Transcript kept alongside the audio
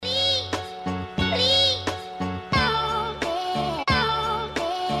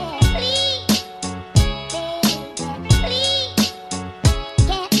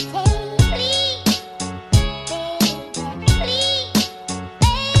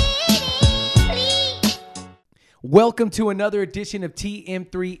Welcome to another edition of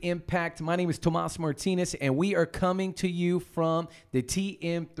TM3 Impact. My name is Tomas Martinez, and we are coming to you from the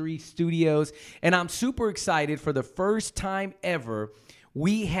TM3 studios. And I'm super excited. For the first time ever,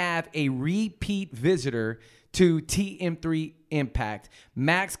 we have a repeat visitor to TM3 Impact.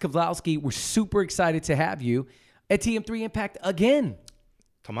 Max Kozlowski, we're super excited to have you at TM3 Impact again.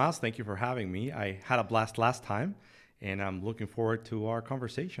 Tomas, thank you for having me. I had a blast last time, and I'm looking forward to our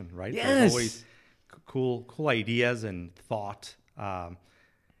conversation, right? Yes. There's always cool ideas and thought.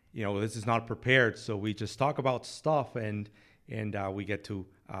 This is not prepared, so we just talk about stuff and we get to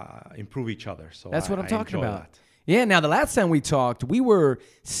improve each other. So that's what I'm talking about. That. Yeah. Now, the last time we talked, we were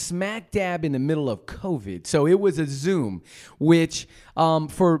smack dab in the middle of COVID, so it was a Zoom, which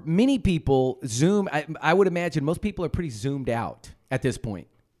for many people, Zoom. I would imagine most people are pretty zoomed out at this point.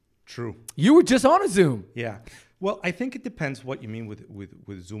 True. You were just on a Zoom. Yeah. Well, I think it depends what you mean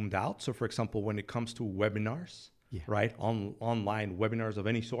with zoomed out. So, for example, when it comes to webinars, right, online webinars of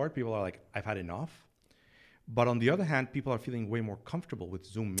any sort, people are like, I've had enough. But on the other hand, people are feeling way more comfortable with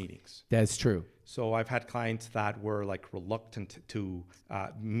Zoom meetings. That's true. So I've had clients that were like reluctant to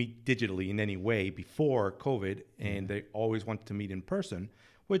meet digitally in any way before COVID, and they always wanted to meet in person,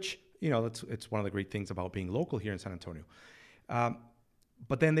 which, it's one of the great things about being local here in San Antonio.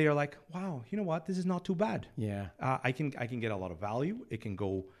 But then they are like, wow, you know what? This is not too bad. Yeah. I can get a lot of value. It can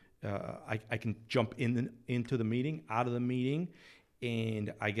go, I can jump into the meeting, out of the meeting,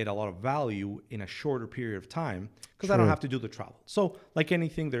 and I get a lot of value in a shorter period of time because I don't have to do the travel. So like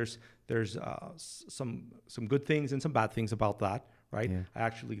anything, there's some good things and some bad things about that, right? Yeah. I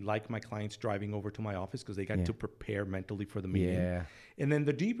actually like my clients driving over to my office because they get to prepare mentally for the meeting. Yeah. And then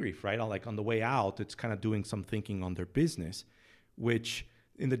the debrief, right? Like on the way out, it's kind of doing some thinking on their business, which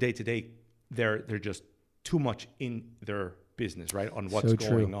in the day-to-day, they're just too much in their business, right, on what's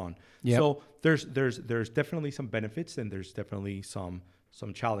going on. Yep. So there's definitely some benefits and there's definitely some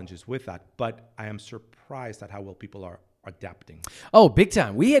challenges with that. But I am surprised at how well people are adapting. Oh, big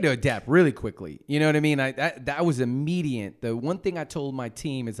time. We had to adapt really quickly. You know what I mean? That was immediate. The one thing I told my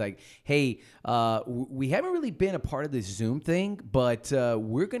team is like, hey, we haven't really been a part of this Zoom thing, but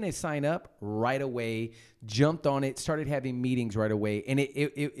we're going to sign up right away, jumped on it, started having meetings right away, and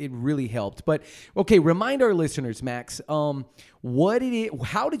it really helped. But, okay, remind our listeners, Max, what it is,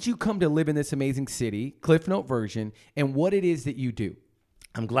 how did you come to live in this amazing city, Cliff Note version, and what it is that you do?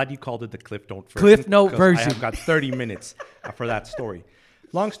 I'm glad you called it the Cliff Note version. Cliff Note version. I have got 30 minutes for that story.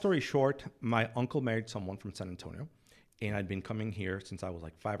 Long story short, my uncle married someone from San Antonio, and I'd been coming here since I was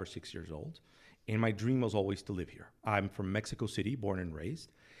like 5 or 6 years old, and my dream was always to live here. I'm from Mexico City, born and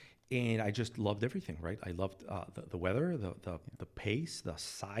raised, and I just loved everything, right? I loved the weather, the pace, the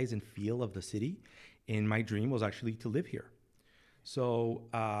size and feel of the city, and my dream was actually to live here. So,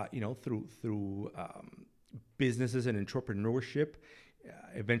 through businesses and entrepreneurship,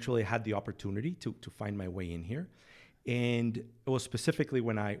 eventually I had the opportunity to find my way in here. And it was specifically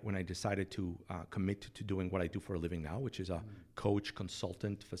when I decided to commit to doing what I do for a living now, which is a coach,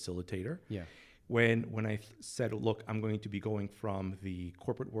 consultant, facilitator. Yeah. When I said, look, I'm going to be going from the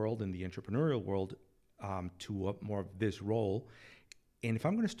corporate world and the entrepreneurial world to more of this role. And if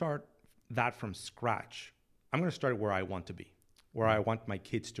I'm going to start that from scratch, I'm going to start where I want to be, where I want my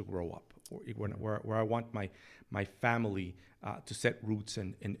kids to grow up, where I want my family to set roots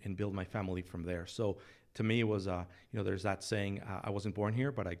and build my family from there. So to me, it was, there's that saying, I wasn't born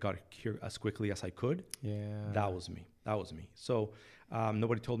here, but I got here as quickly as I could. Yeah. That was me. So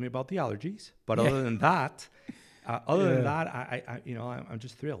nobody told me about the allergies, but other than that, I'm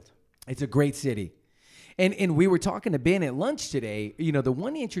just thrilled. It's a great city. And we were talking to Ben at lunch today. The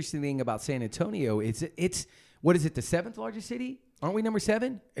one interesting thing about San Antonio is it's what is it, the 7th largest city? Aren't we number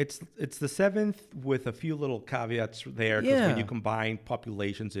 7? It's the 7th with a few little caveats there. Because when you combine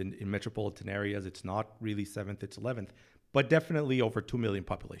populations in metropolitan areas, it's not really 7th, it's 11th. But definitely over 2 million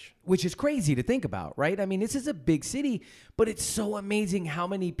population. Which is crazy to think about, right? I mean, this is a big city, but it's so amazing how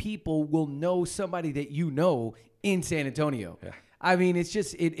many people will know somebody that you know in San Antonio. Yeah. I mean, it's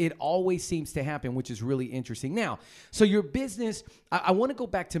just, it always seems to happen, which is really interesting. Now, so your business, I want to go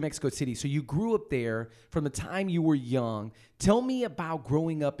back to Mexico City. So you grew up there from the time you were young. Tell me about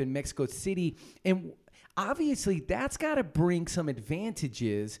growing up in Mexico City. And obviously, that's got to bring some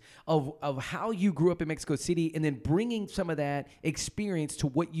advantages of how you grew up in Mexico City and then bringing some of that experience to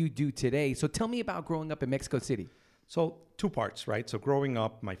what you do today. So tell me about growing up in Mexico City. So 2 parts, right? So growing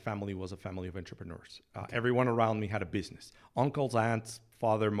up, my family was a family of entrepreneurs. Everyone around me had a business. Uncles, aunts,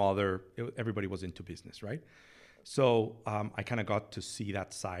 father, mother, everybody was into business, right? So I kind of got to see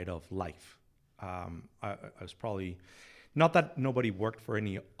that side of life. I was probably, not that nobody worked for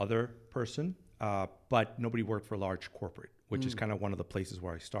any other person, but nobody worked for a large corporate, which is kind of one of the places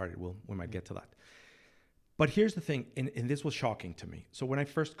where I started. We might get to that. But here's the thing, and this was shocking to me. So when I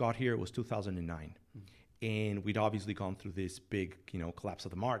first got here, it was 2009. And we'd obviously gone through this big, collapse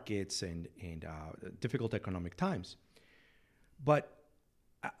of the markets and difficult economic times. But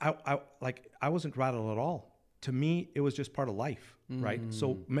I wasn't rattled at all. To me, it was just part of life, right?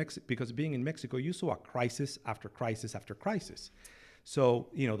 So because being in Mexico, you saw a crisis after crisis after crisis. So,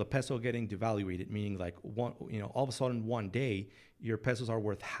 the peso getting devaluated, meaning like all of a sudden one day, your pesos are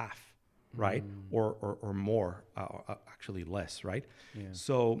worth half, right? Or more, actually less, right? Yeah.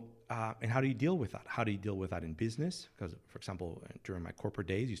 So, and how do you deal with that? How do you deal with that in business? Because, for example, during my corporate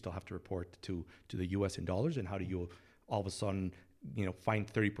days, you still have to report to the US in dollars. And how do you all of a sudden,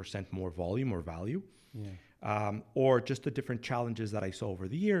 find 30% more volume or value? Yeah. Or just the different challenges that I saw over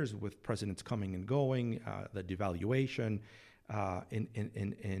the years with presidents coming and going, the devaluation,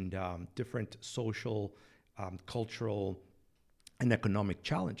 and different social, cultural, and economic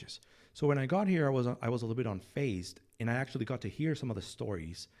challenges. So when I got here, I was a little bit unfazed, and I actually got to hear some of the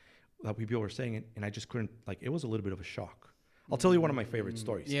stories that people were saying, and I just couldn't, it was a little bit of a shock. I'll tell you one of my favorite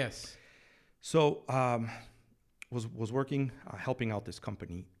stories. Yes. So was working, helping out this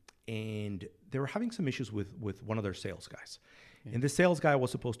company, and they were having some issues with one of their sales guys. Yeah. And this sales guy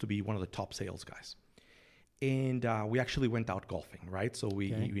was supposed to be one of the top sales guys. And we actually went out golfing, right? So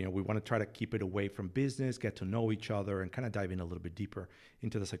we want to try to keep it away from business, get to know each other, and kind of dive in a little bit deeper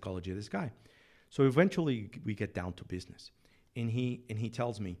into the psychology of this guy. So eventually we get down to business, and he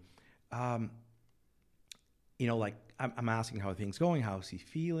tells me, I'm asking how things going, how's he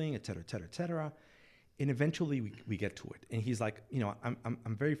feeling, et cetera, et cetera, et cetera. And eventually we get to it, and he's like,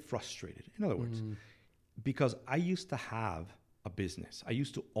 I'm very frustrated. In other words, because I used to have a business. I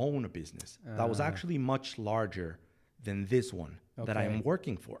used to own a business that was actually much larger than this one that I am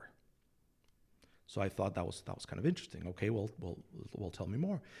working for. So I thought that was kind of interesting. Okay, well, tell me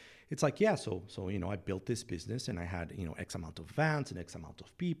more. It's like, yeah, so I built this business, and I had X amount of vans and X amount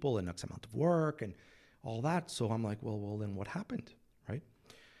of people and X amount of work and all that. So I'm like, well, then what happened, right?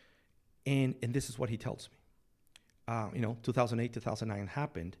 And this is what he tells me. 2008, 2009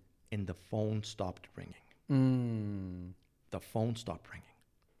 happened, and the phone stopped ringing. The phone stopped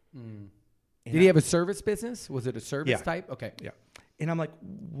ringing. Did he have a service business? Was it a service type? Okay. Yeah. And I'm like,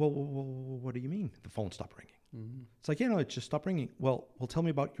 well, what do you mean the phone stopped ringing? It's like, it just stopped ringing. Well, tell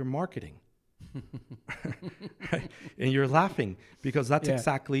me about your marketing. Right? And you're laughing because that's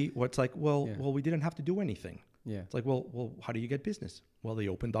exactly what's like, well, we didn't have to do anything. Yeah. It's like, well, how do you get business? Well, they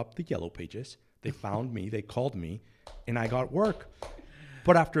opened up the yellow pages. They found me. They called me, and I got work.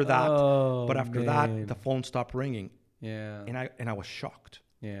 But after that, the phone stopped ringing. Yeah. And I was shocked.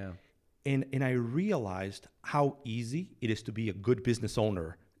 Yeah. And I realized how easy it is to be a good business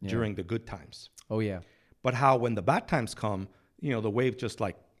owner during the good times. Oh yeah. But how when the bad times come, the wave just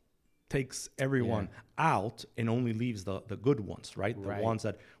takes everyone out and only leaves the good ones, right? The ones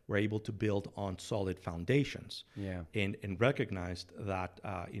that were able to build on solid foundations. Yeah. And recognized that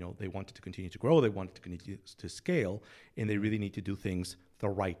they wanted to continue to grow, they wanted to continue to scale, and they really need to do things the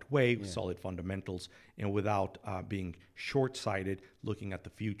right way, with solid fundamentals, and without being short-sighted, looking at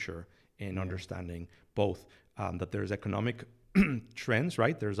the future and understanding both that there's economic trends,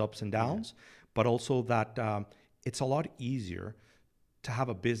 right? There's ups and downs, but also that it's a lot easier to have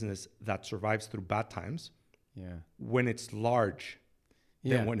a business that survives through bad times when it's large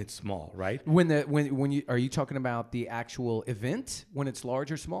than when it's small, right? When you are you talking about the actual event when it's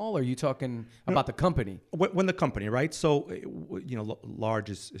large or small? Or are you talking about the company? When the company, right? So large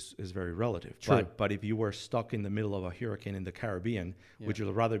is very relative. True. But if you were stuck in the middle of a hurricane in the Caribbean, would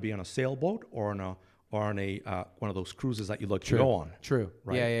you rather be on a sailboat or on a one of those cruises that you look to go on? True.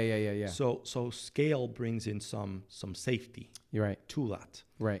 Right? Yeah. So scale brings in some safety. You're right. To that.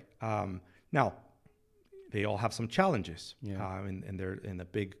 Right. Now, they all have some challenges. Yeah. And the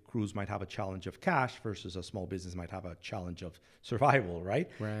big cruise might have a challenge of cash versus a small business might have a challenge of survival, right?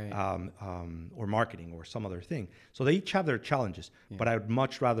 Right. Or marketing or some other thing. So they each have their challenges. Yeah. But I would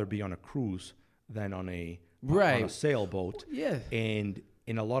much rather be on a cruise than on a sailboat. Yeah. And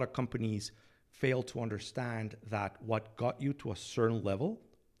in a lot of companies fail to understand that what got you to a certain level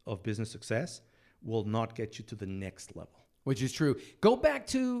of business success will not get you to the next level. Which is true. Go back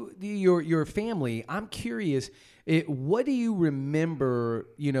to your family. I'm curious, what do you remember,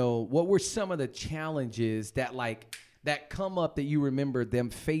 what were some of the challenges that come up that you remember them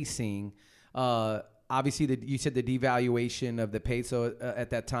facing? Obviously, you said the devaluation of the peso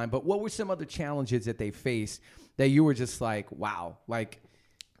at that time, but what were some other challenges that they faced that you were just like, wow,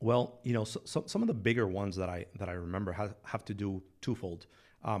 Well, some of the bigger ones that I remember have to do twofold.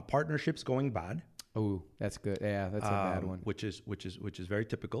 Partnerships going bad. Oh, that's good. Yeah, that's a bad one. Which is very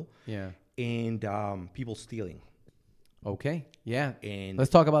typical. Yeah. And people stealing. Okay. Yeah. And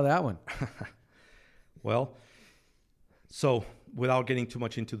let's talk about that one. Well, so without getting too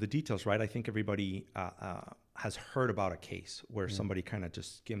much into the details, right? I think everybody has heard about a case where somebody kind of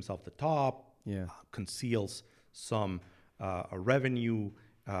just skims off the top, conceals some a revenue,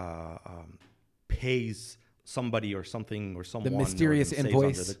 pays somebody or something or someone, the mysterious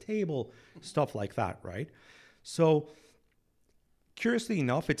invoice under the table, stuff like that, right? So curiously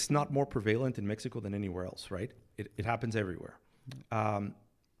enough, it's not more prevalent in Mexico than anywhere else, right? It happens everywhere.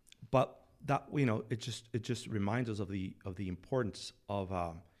 But that, it just reminds us of the importance of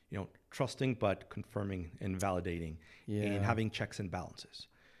trusting but confirming and validating and having checks and balances.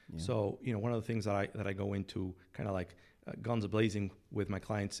 So one of the things that I go into kind of like guns blazing with my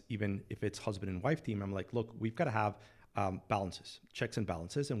clients, even if it's husband and wife team, I'm like, look, we've got to have balances, checks and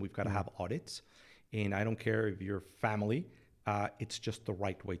balances, and we've got to have audits. And I don't care if you're family, it's just the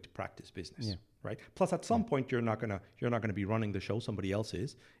right way to practice business. Right. Plus, at some point, you're not gonna be running the show. Somebody else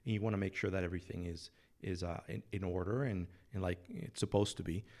is, and you want to make sure that everything is in order and like it's supposed to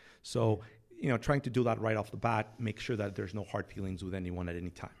be. So, trying to do that right off the bat, make sure that there's no hard feelings with anyone at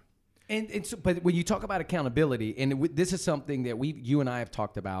any time. And so, but when you talk about accountability, and this is something that you and I have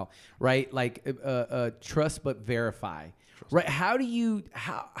talked about, right? Like trust but verify, right? How do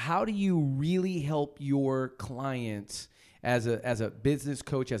you really help your clients? As a business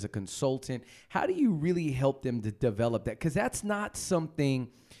coach, as a consultant, how do you really help them to develop that? Because that's not something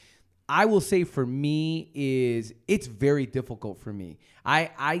I will say for me it's very difficult for me.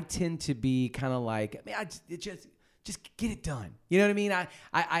 I tend to be kind of like, just get it done. You know what I mean?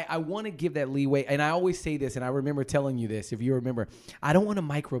 I want to give that leeway. And I always say this, and I remember telling you this, if you remember, I don't want to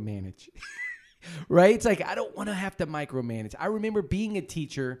micromanage, right? It's like, I don't want to have to micromanage. I remember being a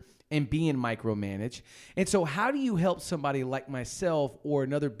teacher and being micromanaged. And so how do you help somebody like myself or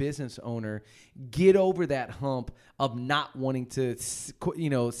another business owner get over that hump of not wanting to,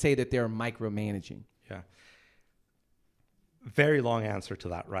 say that they're micromanaging? Yeah. Very long answer to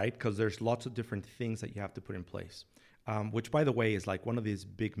that, right? Because there's lots of different things that you have to put in place, which, by the way, is like one of these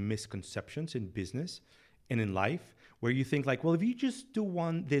big misconceptions in business and in life, where you think like, well, if you just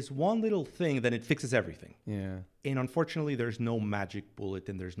do this one little thing, then it fixes everything. Yeah. And unfortunately, there's no magic bullet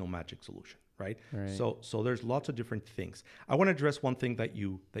and there's no magic solution, right? So there's lots of different things. I want to address one thing that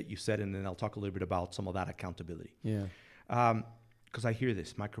you said, and then I'll talk a little bit about some of that accountability. Yeah. Because I hear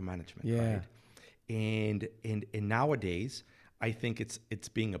this micromanagement, right? And nowadays, I think it's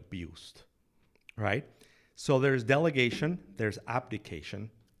being abused, right? So there's delegation, there's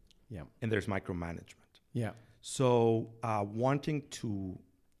abdication, and there's micromanagement. Yeah. So wanting to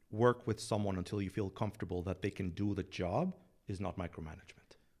work with someone until you feel comfortable that they can do the job is not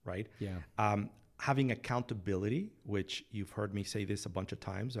micromanagement, right? Yeah. Having accountability, which you've heard me say this a bunch of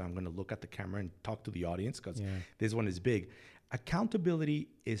times, and I'm going to look at the camera and talk to the audience because this one is big. Accountability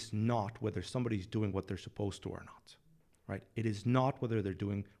is not whether somebody's doing what they're supposed to or not, right? It is not whether they're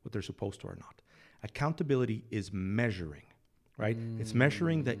doing what they're supposed to or not. Accountability is measuring, right? It's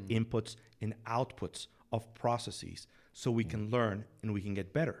measuring the inputs and outputs of processes so we can learn and we can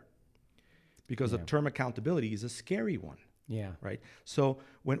get better. Because the term accountability is a scary one. Yeah. Right. So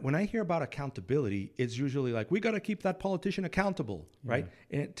when I hear about accountability, it's usually like, we got to keep that politician accountable, right?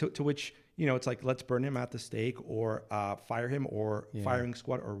 And to which, it's like, let's burn him at the stake or fire him or firing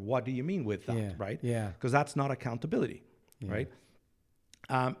squad, or what do you mean with that, right? Yeah. Because that's not accountability, right?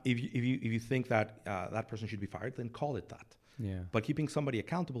 If you think that that person should be fired, then call it that. Yeah. But keeping somebody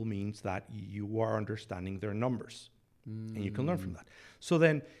accountable means that you are understanding their numbers and you can learn from that. So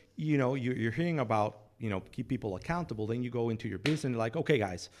then, you're hearing about, keep people accountable. Then you go into your business and like, okay,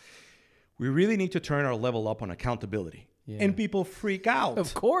 guys, we really need to turn our level up on accountability. Yeah. And people freak out.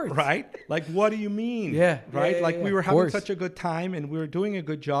 Of course. Right? Like, what do you mean? Yeah. Right? Yeah, we were having such a good time and we were doing a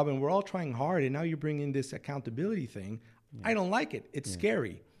good job and we're all trying hard. And now you bring in this accountability thing. Yeah. I don't like it. It's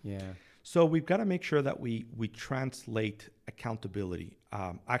scary. Yeah. So we've got to make sure that we translate accountability,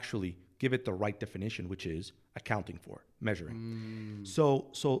 actually give it the right definition, which is accounting for, measuring.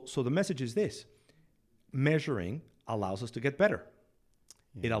 So the message is this: measuring allows us to get better.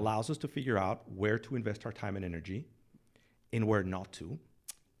 Yeah. It allows us to figure out where to invest our time and energy and where not to,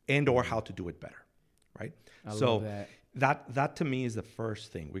 and or how to do it better, right? I love that. That to me is the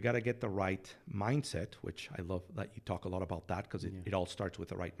first thing. We got to get the right mindset, which I love that you talk a lot about that, because it all starts with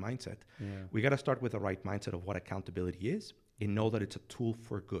the right mindset. Yeah. We got to start with the right mindset of what accountability is and know that it's a tool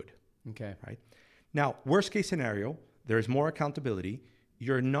for good. Okay. Right? Now, worst case scenario, there's more accountability.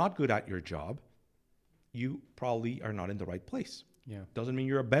 you're not good at your job, you probably are not in the right place. Yeah. Doesn't mean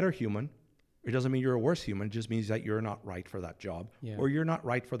you're a better human. It doesn't mean you're a worse human. It just means that you're not right for that job, or you're not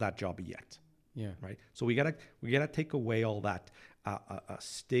right for that job yet. Yeah. Right. So we gotta take away all that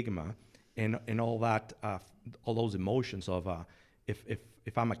stigma and all that all those emotions of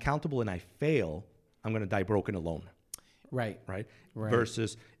if I'm accountable and I fail, I'm gonna die broken alone. Right. Right.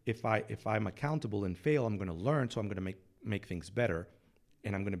 Versus if I'm accountable and fail, I'm gonna learn. So I'm gonna make things better,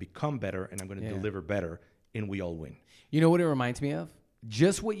 and I'm gonna become better, and I'm gonna deliver better, and we all win. You know what it reminds me of?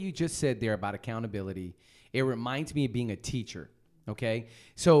 Just what you just said there about accountability. It reminds me of being a teacher. Okay.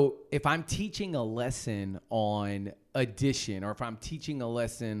 So if I'm teaching a lesson on addition, or if I'm teaching a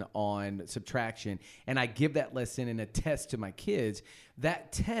lesson on subtraction, and I give that lesson in a test to my kids,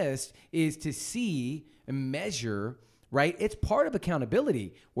 that test is to see and measure, right? It's part of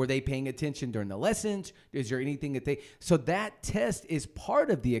accountability. Were they paying attention during the lessons? Is there anything that so that test is part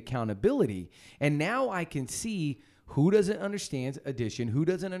of the accountability. And now I can see who doesn't understand addition, who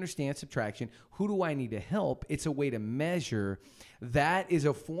doesn't understand subtraction, who do I need to help? It's a way to measure. That is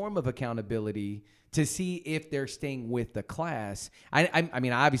a form of accountability to see if they're staying with the class. I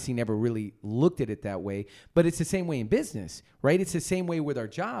mean, I obviously never really looked at it that way, but it's the same way in business, right? It's the same way with our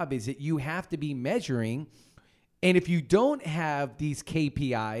job, is that you have to be measuring. And if you don't have these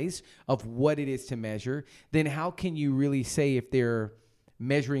KPIs of what it is to measure, then how can you really say if they're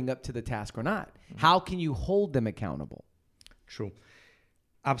measuring up to the task or not? How can you hold them accountable? True.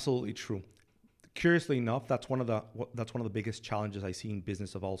 Absolutely true. Curiously enough, that's one of the biggest challenges I see in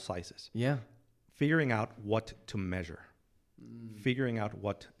business of all sizes. Yeah. Figuring out what to measure. Figuring out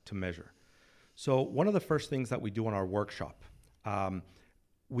what to measure. So one of the first things that we do in our workshop,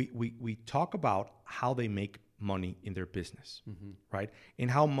 we talk about how they make money in their business, right?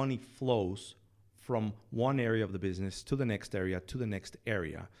 And how money flows from one area of the business to the next area, to the next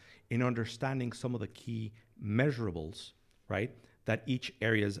area, in understanding some of the key measurables, right, that each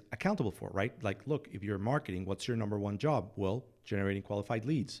area is accountable for, right? Like, look, if you're marketing, what's your number one job? Well, generating qualified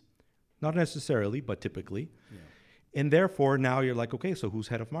leads. Not necessarily, but typically. Yeah. And therefore, now you're like, okay, so who's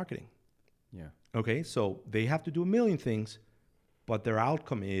head of marketing? Yeah. Okay, so they have to do a million things, but their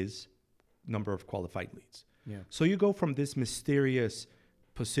outcome is number of qualified leads. Yeah. So you go from this mysterious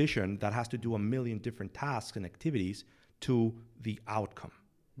position that has to do a million different tasks and activities to the outcome.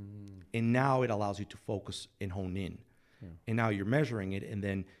 And now it allows you to focus and hone in. Yeah. And now you're measuring it. And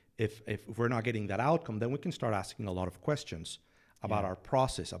then if we're not getting that outcome, then we can start asking a lot of questions about our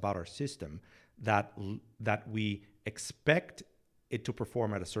process, about our system, that we expect it to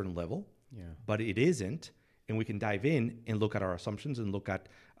perform at a certain level, but it isn't. And we can dive in and look at our assumptions and look at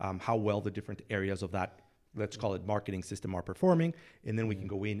how well the different areas of that, let's call it marketing system, are performing. And then we can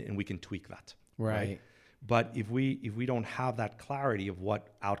go in and we can tweak that. Right. But if we don't have that clarity of what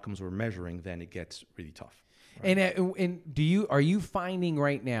outcomes we're measuring, then it gets really tough. Right? And are you finding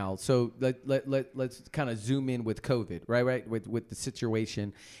right now? So let's kind of zoom in with COVID, right? With the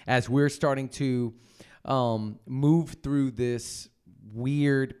situation as we're starting to move through this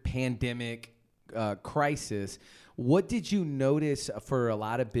weird pandemic crisis. What did you notice for a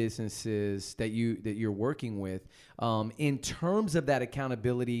lot of businesses that you're working with in terms of that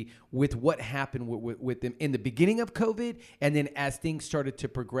accountability with what happened with them in the beginning of COVID, and then as things started to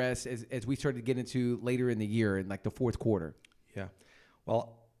progress, as we started to get into later in the year, in like the fourth quarter? Yeah.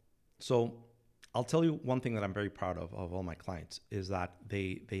 Well, so I'll tell you one thing that I'm very proud of all my clients is that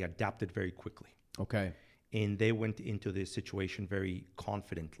they adapted very quickly. Okay. And they went into this situation very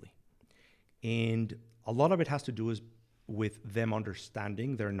confidently. And a lot of it has to do with them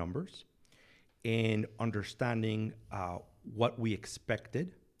understanding their numbers and understanding what we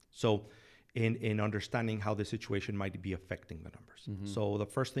expected. So in understanding how the situation might be affecting the numbers. Mm-hmm. So the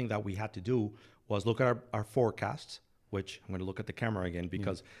first thing that we had to do was look at our forecasts, which I'm going to look at the camera again,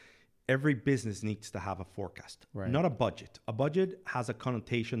 because every business needs to have a forecast, not a budget. A budget has a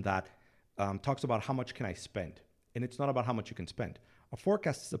connotation that talks about how much can I spend, and it's not about how much you can spend. A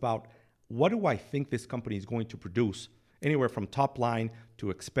forecast is about what do I think this company is going to produce, anywhere from top line to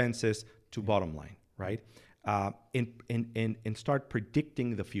expenses to bottom line, right? And start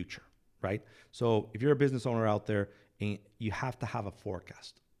predicting the future, right? So if you're a business owner out there, and you have to have a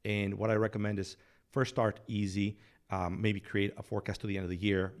forecast. And what I recommend is first start easy, maybe create a forecast to the end of the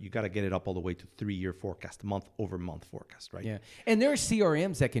year. You got to get it up all the way to 3-year forecast, month-over-month forecast, right? Yeah, and there are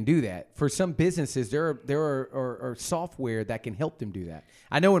CRMs that can do that. For some businesses, there are software that can help them do that.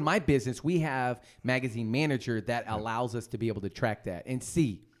 I know in my business, we have Magazine Manager that allows us to be able to track that and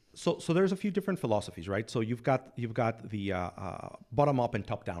see. So there's a few different philosophies, right? So you've got the bottom-up and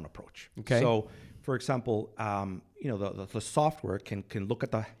top-down approach. Okay. So For example, the software can look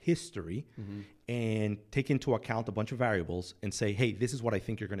at the history and take into account a bunch of variables and say, hey, this is what I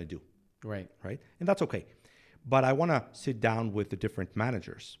think you're going to do. Right. Right. And that's okay. But I want to sit down with the different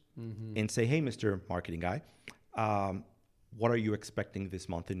managers and say, hey, Mr. Marketing guy, what are you expecting this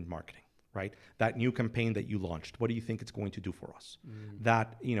month in marketing? Right? That new campaign that you launched, what do you think it's going to do for us?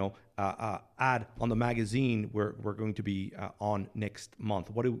 That, ad on the magazine we're going to be on next month.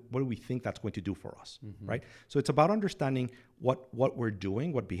 What do we think that's going to do for us? Right? So it's about understanding what we're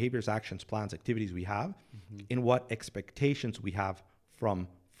doing, what behaviors, actions, plans, activities we have, and what expectations we have from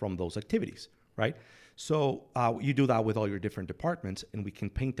those activities. Right? So you do that with all your different departments, and we can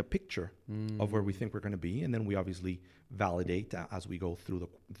paint a picture of where we think we're going to be, and then we obviously validate as we go through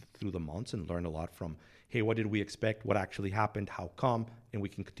the months and learn a lot from, hey, what did we expect? What actually happened? How come? And we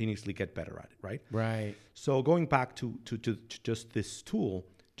can continuously get better at it, right? Right. So going back to just this tool,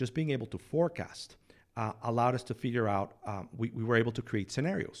 just being able to forecast allowed us to figure out, we were able to create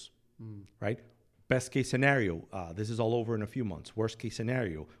scenarios, right? Best case scenario, this is all over in a few months. Worst case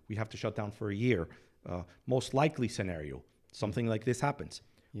scenario, we have to shut down for a year. Most likely scenario, something like this happens.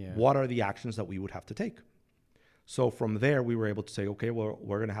 Yeah. What are the actions that we would have to take? So from there, we were able to say, okay, well,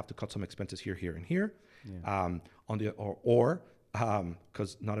 we're going to have to cut some expenses here, and here. Yeah.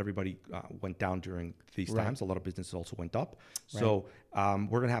 Because not everybody went down during these times. A lot of businesses also went up. Right. So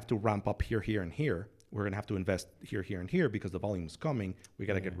we're going to have to ramp up here, and here. We're going to have to invest here, and here because the volume is coming. We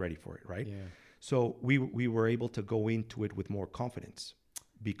got to get ready for it, right? Yeah. So we were able to go into it with more confidence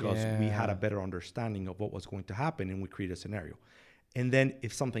because we had a better understanding of what was going to happen, and we created a scenario. And then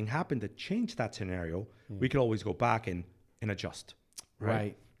if something happened that changed that scenario, we could always go back and adjust.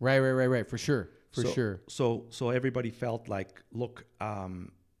 Right. For sure. So everybody felt like, look,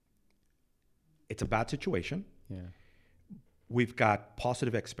 it's a bad situation. Yeah. We've got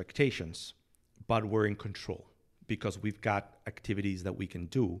positive expectations, but we're in control because we've got activities that we can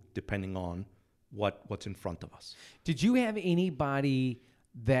do depending on what's in front of us. Did you have anybody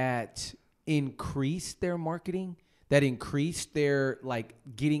that increased their marketing, that increased their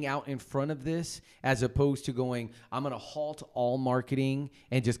getting out in front of this, as opposed to going, I'm going to halt all marketing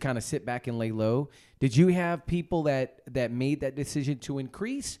and just kind of sit back and lay low? Did you have people that made that decision to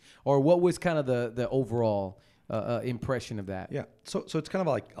increase, or what was kind of the overall impression of that? Yeah. So it's kind of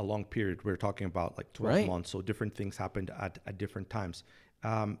like a long period. We're talking about 12 months. So different things happened at different times.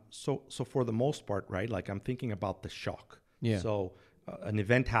 So for the most part, right, I'm thinking about the shock. Yeah. So an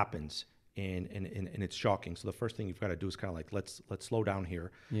event happens and it's shocking. So the first thing you've got to do is kind of let's slow down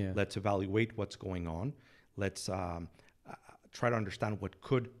here. Yeah. Let's evaluate what's going on. Let's try to understand what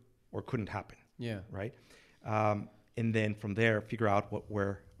could or couldn't happen. Yeah. Right. And then from there, figure out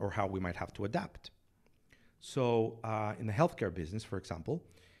where or how we might have to adapt. So in the healthcare business, for example,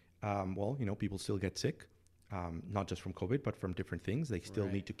 people still get sick. Not just from COVID, but from different things. They still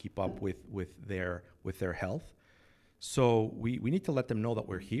need to keep up with their health. So we need to let them know that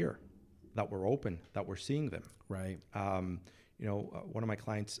we're here, that we're open, that we're seeing them. Right. One of my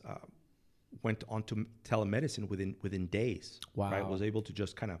clients went on to telemedicine within days. Wow. Right. Was able to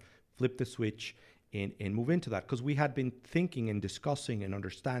just kind of flip the switch and move into that because we had been thinking and discussing and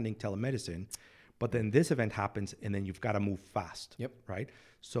understanding telemedicine, but then this event happens and then you've got to move fast. Yep. Right.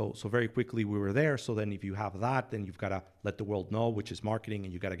 So very quickly we were there. So then if you have that, then you've got to let the world know, which is marketing,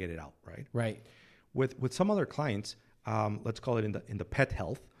 and you got to get it out, right? Right. With some other clients, let's call it in the pet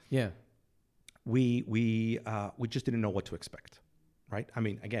health. Yeah. We just didn't know what to expect, right? I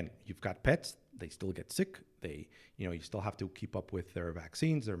mean, again, you've got pets, they still get sick. You still have to keep up with their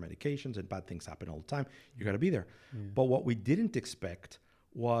vaccines, their medications, and bad things happen all the time. You got to be there. Yeah. But what we didn't expect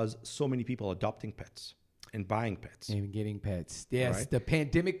was so many people adopting pets and buying pets. And getting pets. Yes, right? The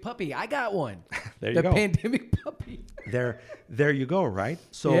pandemic puppy. I got one. There you go. The pandemic puppy. There you go, right?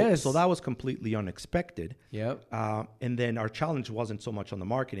 So that was completely unexpected. Yep. And then our challenge wasn't so much on the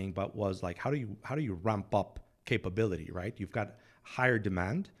marketing, but was how do you ramp up capability, right? You've got higher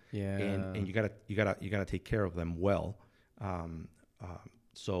demand. Yeah. And you gotta take care of them well.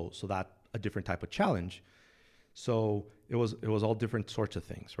 So that a different type of challenge. So it was all different sorts of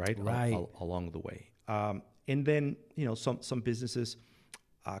things, right? Right. Along the way. And then, some businesses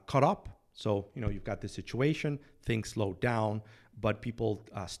caught up. So, you've got this situation, things slowed down, but people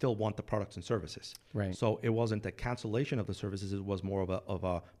still want the products and services. Right. So it wasn't a cancellation of the services. It was more of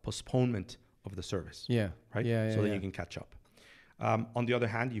a postponement of the service. Yeah. Right. Yeah. So that you can catch up. On the other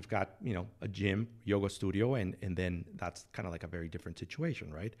hand, you've got, a gym, yoga studio, and then that's kind of like a very different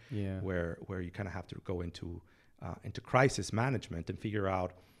situation, right? Yeah. Where you kind of have to go into crisis management and figure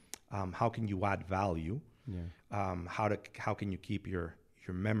out how can you add value. Yeah. How can you keep your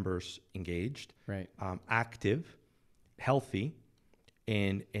your members engaged, Right. active, healthy,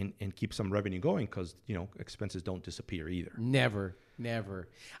 and keep some revenue going, because expenses don't disappear either. Never.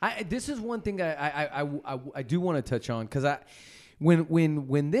 This is one thing I do want to touch on, because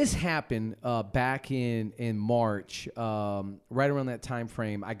when this happened back in March, right around that time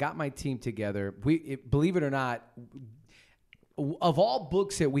frame, I got my team together. Believe it or not, of all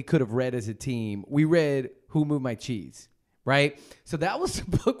books that we could have read as a team, we read Who Moved My Cheese. Right. So that was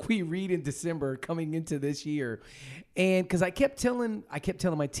the book we read in December coming into this year. And because I kept telling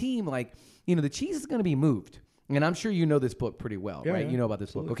my team, like, the cheese is going to be moved. And I'm sure you know this book pretty well, right? Yeah, you know about this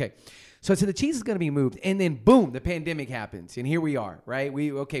absolutely. book. Okay. So I said the cheese is going to be moved. And then boom, the pandemic happens. And here we are, right?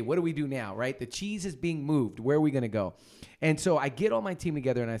 What do we do now, right? The cheese is being moved. Where are we going to go? And so I get all my team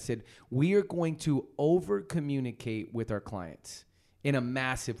together and I said, we are going to over communicate with our clients in a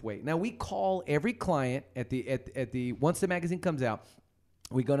massive way. Now, we call every client at the once the magazine comes out,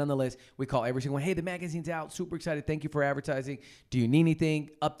 we go down the list. We call every single one. Hey, the magazine's out. Super excited. Thank you for advertising. Do you need anything?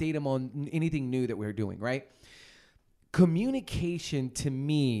 Update them on anything new that we're doing, right? Communication, to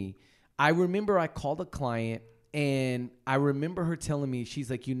me, I remember I called a client and I remember her telling me, she's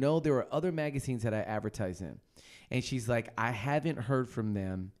like, there are other magazines that I advertise in. And she's like, I haven't heard from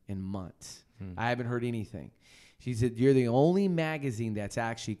them in months. I haven't heard anything. She said, you're the only magazine that's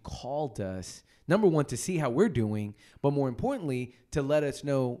actually called us, number one, to see how we're doing, but more importantly, to let us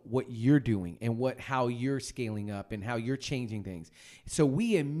know what you're doing and how you're scaling up and how you're changing things. So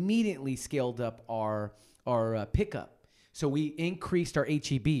we immediately scaled up our pickup. So we increased our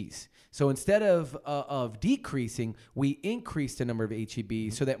HEBs. So instead of decreasing, we increased the number of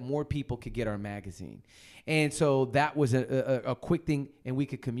HEBs so that more people could get our magazine. And so that was a quick thing, and we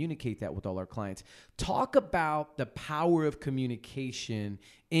could communicate that with all our clients. Talk about the power of communication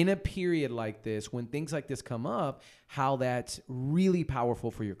in a period like this, when things like this come up, how that's really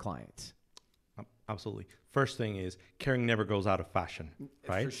powerful for your clients. Absolutely. First thing is, caring never goes out of fashion,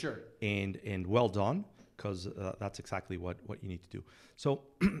 right? For sure. And well done, because that's exactly what you need to do. So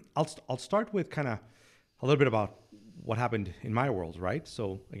I'll start with kind of a little bit about what happened in my world, right?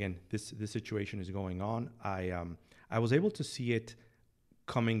 So again, this situation is going on. I was able to see it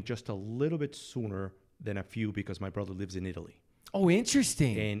coming just a little bit sooner than a few, because my brother lives in Italy. Oh,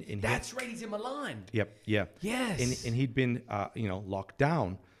 interesting. And that's right. He's in Milan. Yep. Yeah. Yes. And he'd been locked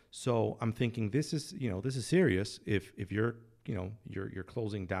down. So I'm thinking, this is serious if you're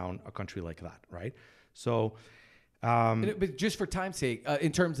closing down a country like that, right? So, but just for time's sake,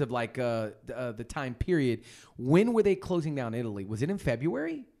 in terms of like the time period, when were they closing down Italy? Was it in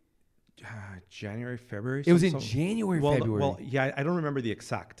February? January, February. It was in January, February. Well, yeah, I don't remember the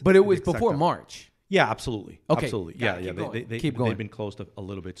exact. But it was before March. Yeah, absolutely. Okay. Absolutely. Yeah. Keep going. They've been closed a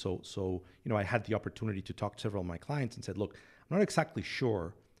little bit. So I had the opportunity to talk to several of my clients and said, look, I'm not exactly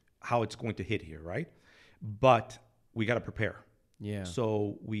sure how it's going to hit here, right? But we got to prepare. Yeah.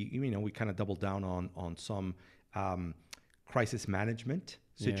 So we kind of doubled down on some crisis management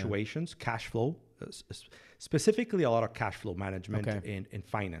situations, cash flow, specifically a lot of cash flow management and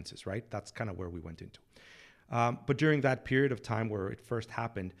finances, right? That's kind of where we went into. But during that period of time where it first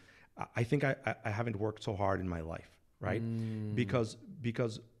happened, I think I haven't worked so hard in my life, right? Because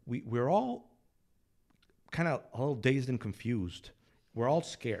we're all kind of a little dazed and confused. We're all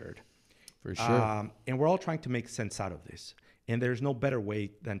scared. For sure. And we're all trying to make sense out of this. And there's no better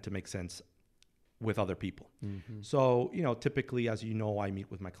way than to make sense with other people. Mm-hmm. So, typically, as you know, I meet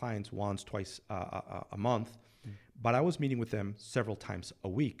with my clients once, twice a month, but I was meeting with them several times a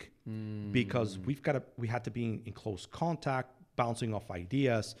week because we had to be in close contact, bouncing off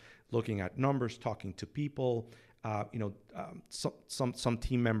ideas, looking at numbers, talking to people. Some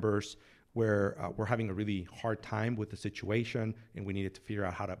team members were having a really hard time with the situation, and we needed to figure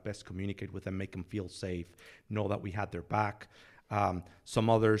out how to best communicate with them, make them feel safe, know that we had their back. Some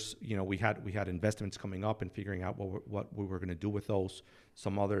others, we had investments coming up and figuring out what we were going to do with those.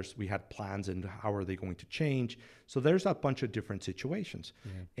 Some others, we had plans and how are they going to change. So there's a bunch of different situations.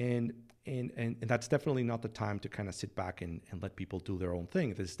 Yeah. And that's definitely not the time to kind of sit back and let people do their own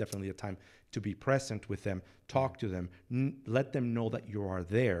thing. This is definitely a time to be present with them, talk to them, let them know that you are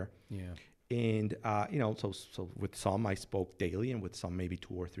there. Yeah. And, so with some I spoke daily and with some maybe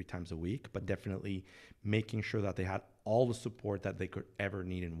 2 or 3 times a week, but definitely making sure that they had all the support that they could ever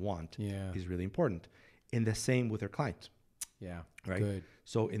need and want is really important. And the same with their clients. Yeah. Right. Good.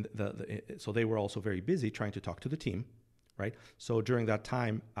 So so they were also very busy trying to talk to the team. Right. So during that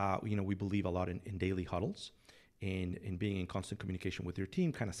time, we believe a lot in daily huddles and in being in constant communication with your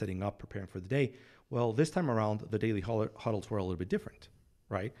team, kind of setting up, preparing for the day. Well, this time around, the daily huddles were a little bit different.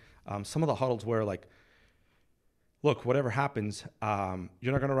 Right. Some of the huddles were like look, whatever happens,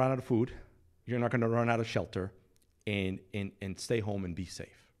 you're not going to run out of food. You're not going to run out of shelter, and stay home and be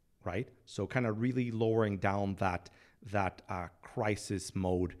safe, right? So kind of really lowering down that crisis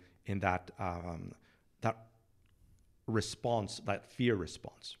mode in that response, that fear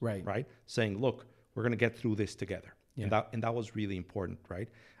response, right? Saying, look, we're going to get through this together. Yeah. And that was really important, right?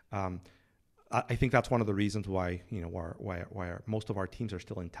 I think that's one of the reasons why, why most of our teams are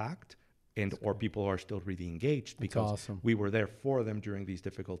still intact or people are still really engaged, because we were there for them during these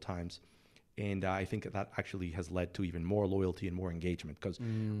difficult times. And I think that actually has led to even more loyalty and more engagement, because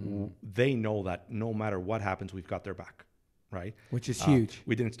they know that no matter what happens, we've got their back, right? Which is huge.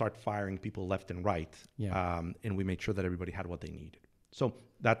 We didn't start firing people left and right, and we made sure that everybody had what they needed. So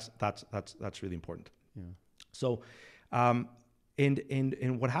that's really important. Yeah. So,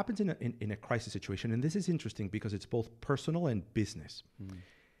 and what happens in a crisis situation, and this is interesting because it's both personal and business.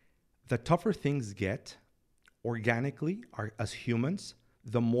 The tougher things get organically, as humans,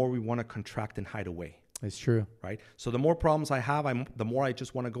 the more we want to contract and hide away. It's true, right? So the more problems I have, the more I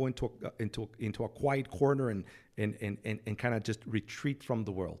just want to go into a quiet corner and kind of just retreat from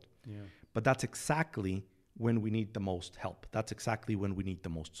the world. Yeah. But that's exactly when we need the most help. That's exactly when we need the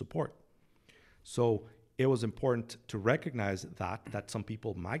most support. So it was important to recognize that some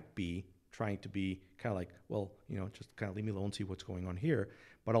people might be trying to be kind of like, well, just kind of leave me alone, see what's going on here.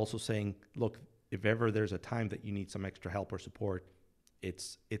 But also saying, look, if ever there's a time that you need some extra help or support,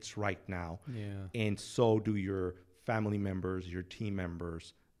 it's right now. Yeah. And so do your family members, your team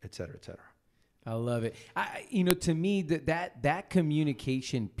members, et cetera, et cetera. I love it. To me, that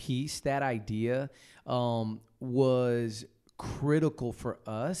communication piece, that idea, was critical for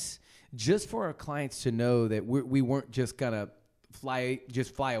us, just for our clients to know that we weren't just gonna fly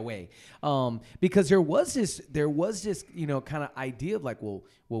away, because there was this kind of idea of like, well,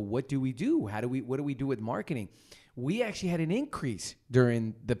 what do we do? What do we do with marketing? We actually had an increase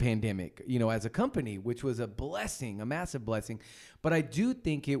during the pandemic, as a company, which was a blessing, a massive blessing. But I do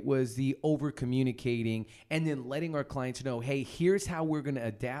think it was the over communicating and then letting our clients know, hey, here's how we're going to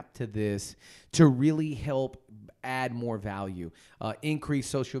adapt to this to really help add more value, increase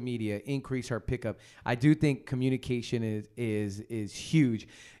social media, increase our pickup. I do think communication is huge.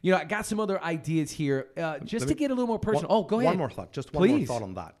 I got some other ideas here, just to get a little more personal. Go ahead. One more thought, one more thought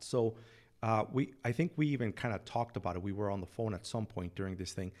on that. So I think we even kind of talked about it. We were on the phone at some point during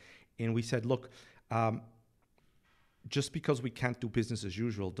this thing, and we said, look, just because we can't do business as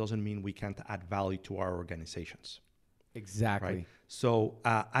usual doesn't mean we can't add value to our organizations. Exactly. Right? So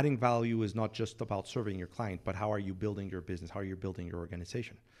adding value is not just about serving your client, but how are you building your business? How are you building your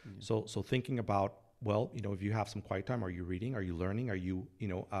organization? Mm-hmm. So thinking about, well, if you have some quiet time, are you reading? Are you learning? Are you,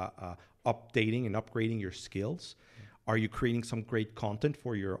 updating and upgrading your skills? Are you creating some great content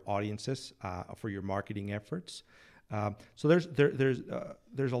for your audiences, for your marketing efforts? So there's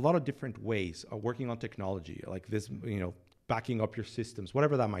a lot of different ways of working on technology, like this, backing up your systems,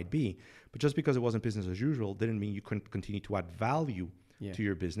 whatever that might be. But just because it wasn't business as usual didn't mean you couldn't continue to add value to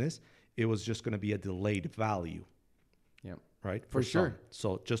your business. It was just going to be a delayed value. Yeah. Right? For sure.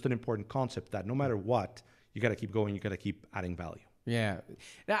 So just an important concept that no matter what, you got to keep going. You got to keep adding value. Yeah.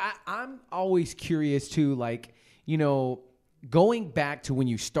 Now, I'm always curious too, like, going back to when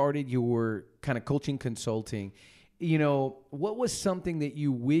you started your kind of coaching consulting, what was something that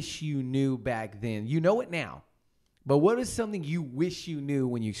you wish you knew back then? You know it now, but what is something you wish you knew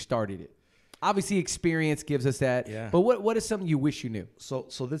when you started it? Obviously, experience gives us that. Yeah. But what is something you wish you knew? So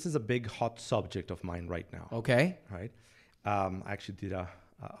this is a big hot subject of mine right now. Okay. Right. I actually did a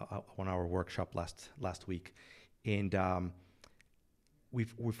 1-hour workshop last week, and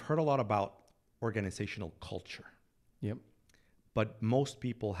we've heard a lot about organizational culture. Yep. But most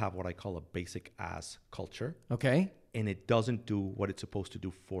people have what I call a basic ass culture. Okay. And it doesn't do what it's supposed to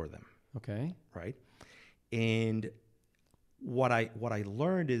do for them. Okay. Right. And what I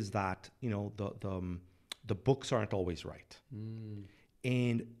learned is that, the books aren't always right.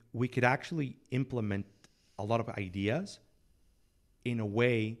 And we could actually implement a lot of ideas in a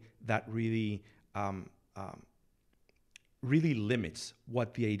way that really really limits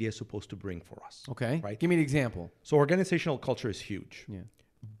what the idea is supposed to bring for us. Okay. Right? Give me an example. So organizational culture is huge. Yeah.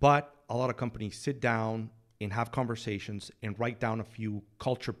 But a lot of companies sit down and have conversations and write down a few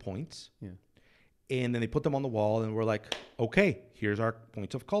culture points. Yeah. And then they put them on the wall and we're like, okay, here's our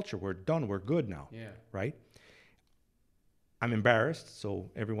points of culture. We're done. We're good now. Yeah. Right? I'm embarrassed. So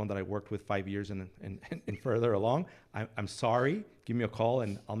everyone that I worked with 5 years and further along, I'm sorry. Give me a call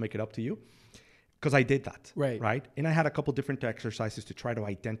and I'll make it up to you. Because I did that, right? And I had a couple different exercises to try to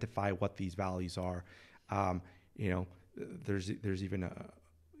identify what these values are. There's even a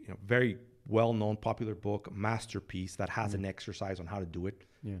very well-known, popular book, masterpiece that has an exercise on how to do it.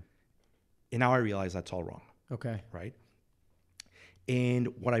 Yeah. And now I realize that's all wrong, Okay. right? And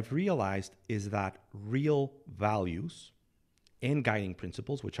what I've realized is that real values and guiding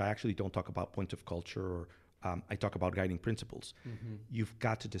principles, which I actually don't talk about points of culture, or I talk about guiding principles, you've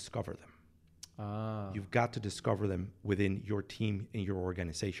got to discover them. You've got to discover them within your team and your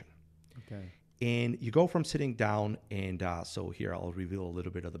organization. Okay. And you go from sitting down, and so here I'll reveal a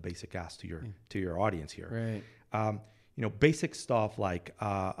little bit of the basic ask to your audience here. Right. Basic stuff like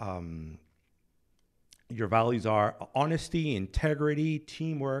your values are honesty, integrity,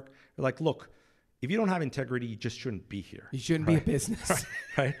 teamwork. You're like, look, if you don't have integrity, you just shouldn't be here. You shouldn't be a business.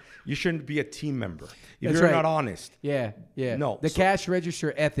 Right? You shouldn't be a team member. If That's you're right. not honest. Yeah. No. The cash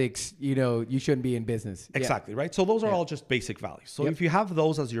register ethics, you shouldn't be in business. Exactly, right? So those are all just basic values. So Yep. if you have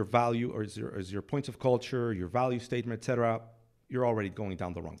those as your value or as your points of culture, your value statement, etc., you're already going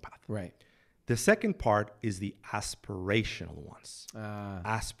down the wrong path. Right. The second part is the aspirational ones.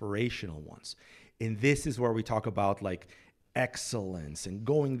 Aspirational ones. And this is where we talk about like excellence and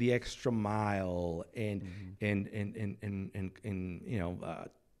going the extra mile and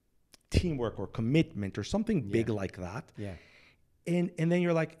teamwork or commitment or something big like that. Yeah. And then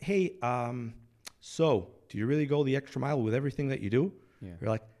you're like, hey, so do you really go the extra mile with everything that you do? Yeah.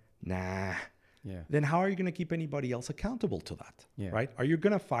 You're like, nah. Yeah. Then how are you going to keep anybody else accountable to that? Yeah. Right? Are you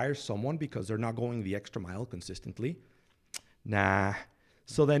going to fire someone because they're not going the extra mile consistently? Nah.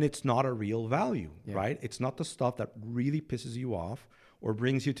 So then it's not a real value, right? It's not the stuff that really pisses you off or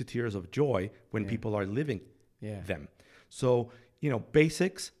brings you to tears of joy when people are living them. So,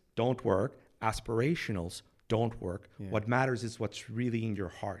 basics don't work. Aspirationals don't work. Yeah. What matters is what's really in your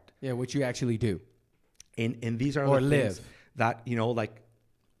heart. Yeah, what you actually do. And these are or the live. things that, like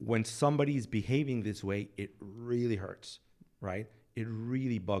when somebody's behaving this way, it really hurts, right? It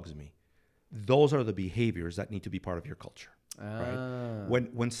really bugs me. Those are the behaviors that need to be part of your culture. Right?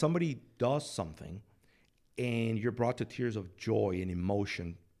 When somebody does something and you're brought to tears of joy and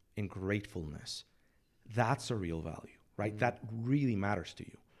emotion and gratefulness, that's a real value, right? That really matters to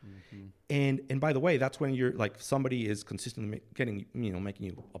you. And by the way, that's when you're like somebody is consistently making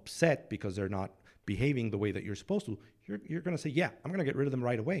you upset because they're not behaving the way that you're supposed to. You're going to say, yeah, I'm going to get rid of them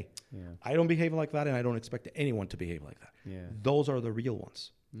right away. Yeah. I don't behave like that, and I don't expect anyone to behave like that. Yeah. Those are the real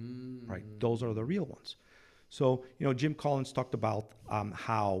ones, right? Those are the real ones. So, Jim Collins talked about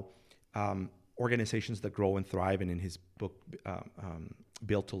how organizations that grow and thrive, and in his book,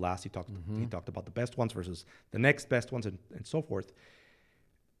 Built to Last, he talked about the best ones versus the next best ones and so forth.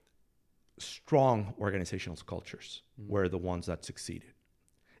 Strong organizational cultures were the ones that succeeded.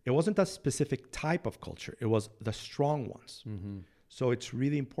 It wasn't a specific type of culture. It was the strong ones. So it's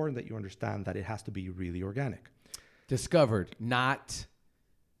really important that you understand that it has to be really organic. Discovered, not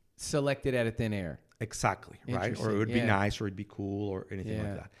selected out of thin air. Exactly, right? Or it would be nice, or it'd be cool, or anything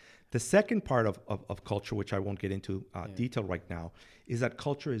like that. The second part of culture, which I won't get into detail right now, is that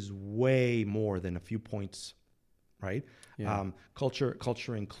culture is way more than a few points, right? Yeah.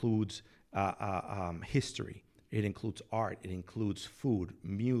 Culture includes history. It includes art. It includes food,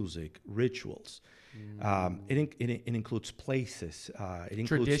 music, rituals. It includes places. It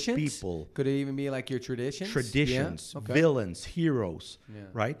includes traditions? People. Could it even be like your traditions? Traditions, villains, heroes,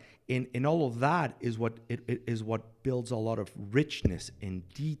 right? And all of that is what builds a lot of richness and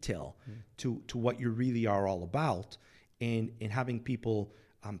detail to what you really are all about, and having people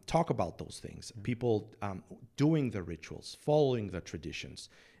talk about those things. People doing the rituals, following the traditions,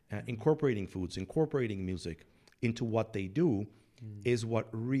 incorporating foods, incorporating music into what they do is what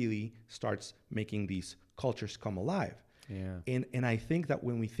really starts making these cultures come alive. Yeah. And I think that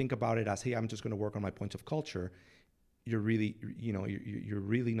when we think about it as, hey, I'm just going to work on my points of culture, you're really, you're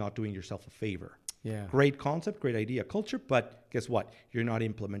really not doing yourself a favor. Yeah. Great concept, great idea, culture, but guess what? You're not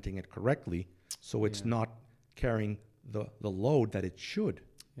implementing it correctly, so it's not carrying the load that it should.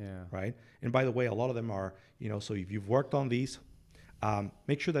 Yeah. Right. And by the way, a lot of them are, so if you've worked on these,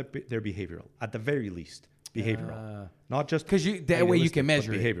 make sure that they're behavioral at the very least. Behavioral, not just because that way you can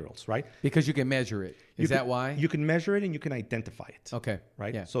measure behaviorals, right? Because you can measure it. Is that why you can measure it and you can identify it? Okay,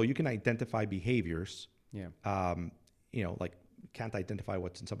 right. Yeah. So you can identify behaviors. Yeah. Like can't identify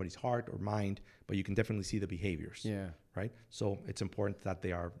what's in somebody's heart or mind, but you can definitely see the behaviors. Yeah. Right. So it's important that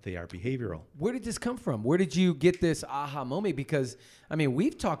they are behavioral. Where did this come from? Where did you get this aha moment? Because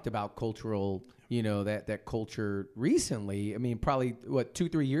we've talked about cultural. That culture recently. Probably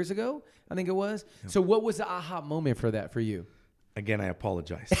 2-3 years ago, I think it was. Yeah. So what was the aha moment for that for you? Again, I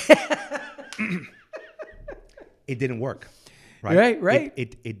apologize. It didn't work. Right. Right.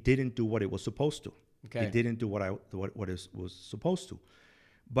 It didn't do what it was supposed to. Okay. It didn't do what it was supposed to.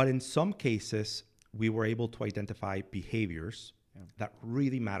 But in some cases, we were able to identify behaviors that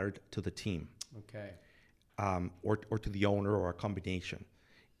really mattered to the team. Okay. Or to the owner, or a combination.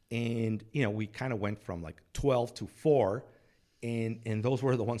 And, we kind of went from like 12 to 4, and those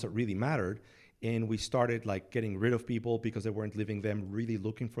were the ones that really mattered. And we started like getting rid of people because they weren't living them, really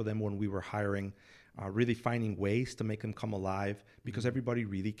looking for them when we were hiring, really finding ways to make them come alive, because everybody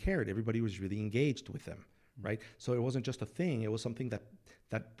really cared. Everybody was really engaged with them, right? So it wasn't just a thing. It was something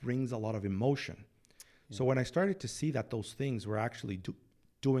that brings a lot of emotion. Yeah. So when I started to see that those things were actually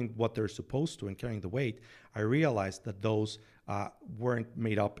doing what they're supposed to and carrying the weight, I realized that those weren't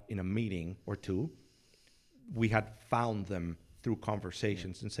made up in a meeting or two. We had found them through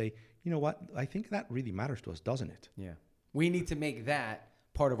conversations and say, you know what, I think that really matters to us, doesn't it? Yeah. We need to make that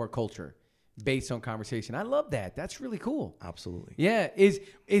part of our culture based on conversation. I love that. That's really cool. Absolutely. Yeah.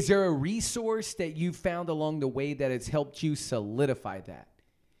 Is there a resource that you found along the way that has helped you solidify that?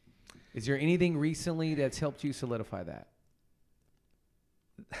 Is there anything recently that's helped you solidify that?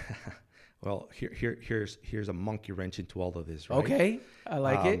 Well, here's a monkey wrench into all of this, right? Okay, I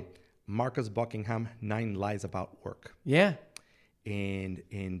like it. Marcus Buckingham, 9 Lies About Work. Yeah.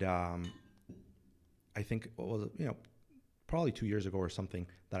 And I think what was it, probably 2 years ago or something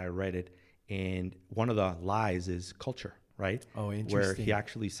that I read it, and one of the lies is culture, right? Oh, interesting. Where he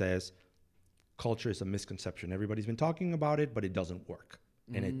actually says culture is a misconception. Everybody's been talking about it, but it doesn't work,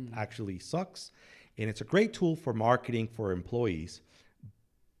 and it actually sucks. And it's a great tool for marketing for employees,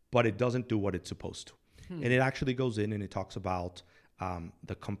 but it doesn't do what it's supposed to. And it actually goes in and it talks about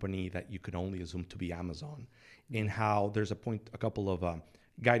the company that you could only assume to be Amazon, and how there's a couple of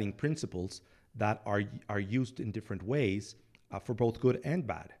guiding principles that are used in different ways for both good and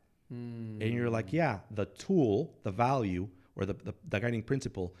bad. And you're like, yeah, the tool, the value, or the guiding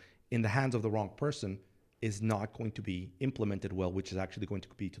principle in the hands of the wrong person is not going to be implemented well, which is actually going to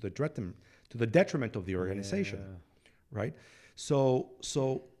be to the detriment of the organization, right? So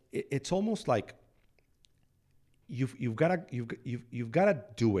it's almost like you've got to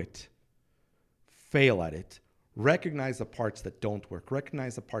do it, fail at it, recognize the parts that don't work,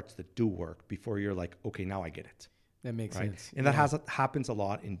 recognize the parts that do work before you're like, okay, now I get it. That makes sense. And that happens a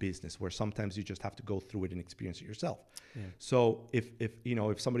lot in business, where sometimes you just have to go through it and experience it yourself. Yeah. So if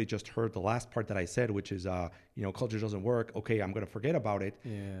somebody just heard the last part that I said, which is culture doesn't work, okay, I'm going to forget about it.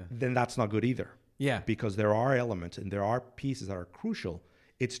 Yeah. Then that's not good either. Yeah. Because there are elements and there are pieces that are crucial.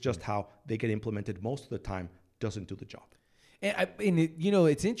 It's just how they get implemented most of the time doesn't do the job. And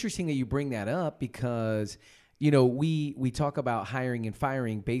it's interesting that you bring that up, because we talk about hiring and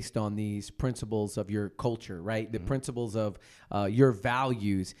firing based on these principles of your culture, right? The principles of your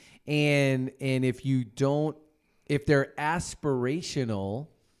values. And if they're aspirational,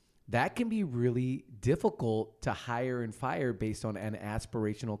 that can be really difficult to hire and fire based on an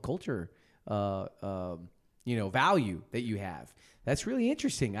aspirational culture, value that you have. That's really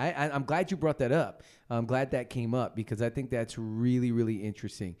interesting. I'm glad you brought that up. I'm glad that came up, because I think that's really, really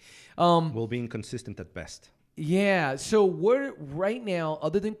interesting. Well, being consistent at best. Yeah. So right now,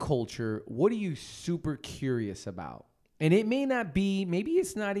 other than culture, what are you super curious about? And it may not be, maybe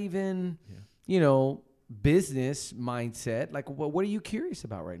it's not even, business mindset. Like, what are you curious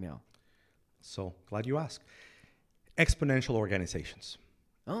about right now? So glad you asked. Exponential organizations.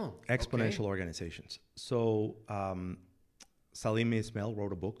 Oh, exponential organizations. So, Salim Ismail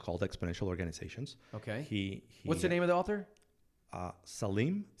wrote a book called Exponential Organizations. Okay. What's the name of the author?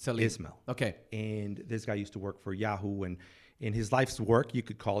 Salim Ismail. Okay. And this guy used to work for Yahoo, and in his life's work, you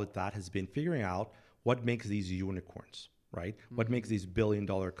could call it that, has been figuring out what makes these unicorns, right? Mm-hmm. What makes these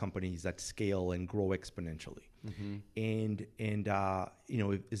billion-dollar companies that scale and grow exponentially. Mm-hmm. And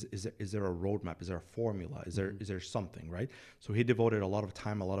is there a roadmap? Is there a formula? Is there something, right? So he devoted a lot of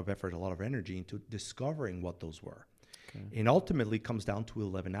time, a lot of effort, a lot of energy into discovering what those were. Okay. And ultimately comes down to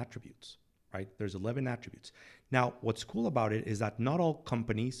 11 attributes. Right? There's 11 attributes. Now, what's cool about it is that not all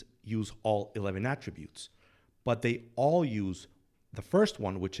companies use all 11 attributes, but they all use the first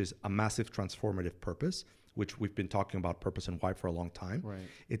one, which is a massive transformative purpose, which we've been talking about purpose and why for a long time. Right.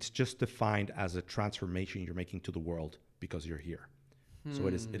 It's just defined as a transformation you're making to the world because you're here. So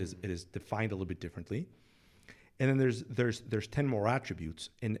it is defined a little bit differently. And then there's 10 more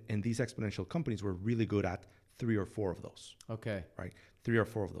attributes, and these exponential companies were really good at 3 or 4 of those. Okay. Right? 3 or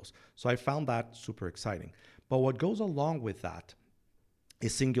 4 of those. So I found that super exciting. But what goes along with that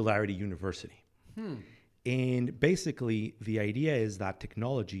is Singularity University. And basically, the idea is that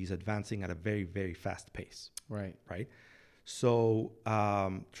technology is advancing at a very, very fast pace. Right. Right. So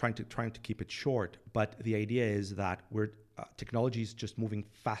trying to keep it short, but the idea is that technology is just moving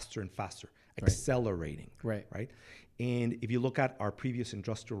faster and faster, accelerating. Right. Right. And if you look at our previous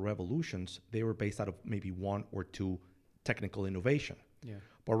industrial revolutions, they were based out of maybe one or two technical innovation. Yeah.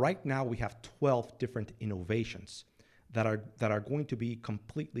 But right now we have 12 different innovations that are going to be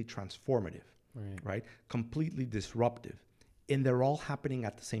completely transformative, right? Completely disruptive. And they're all happening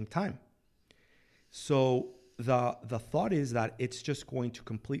at the same time. So the thought is that it's just going to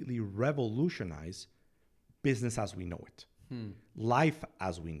completely revolutionize business as we know it, life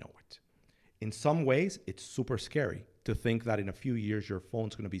as we know it. In some ways, it's super scary to think that in a few years your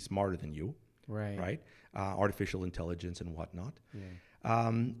phone's going to be smarter than you, right? Artificial intelligence and whatnot. Yeah.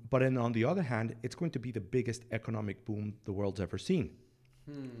 But then on the other hand, it's going to be the biggest economic boom the world's ever seen,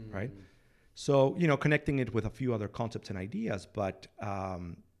 right? So, connecting it with a few other concepts and ideas, but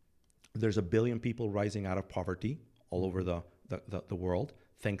there's 1 billion people rising out of poverty all over the world,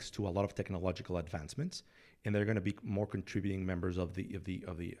 thanks to a lot of technological advancements, and they're going to be more contributing members of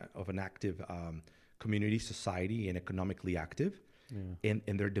an active community, society, and economically active, and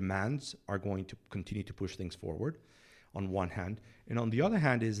their demands are going to continue to push things forward. On one hand, and on the other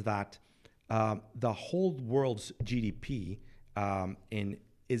hand is that the whole world's GDP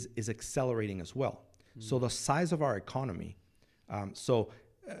is accelerating as well. So the size of our economy.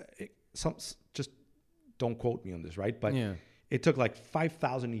 Just don't quote me on this, right? But it took like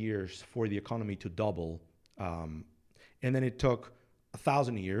 5,000 years for the economy to double, and then it took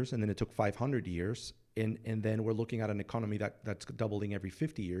 1,000 years, and then it took 500 years. And then we're looking at an economy that's doubling every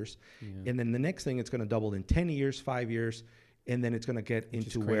 50 years. And then the next thing, it's going to double in 10 years, 5 years. And then it's going to get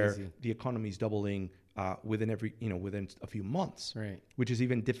into where the economy is doubling within a few months, which is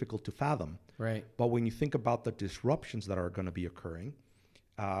even difficult to fathom. Right. But when you think about the disruptions that are going to be occurring,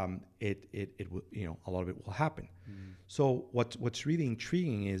 it will, a lot of it will happen. So what's really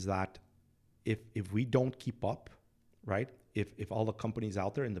intriguing is that if we don't keep up, right? If all the companies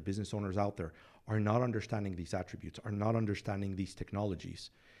out there and the business owners out there are not understanding these attributes, are not understanding these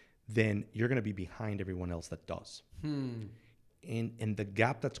technologies, then you're going to be behind everyone else that does. And the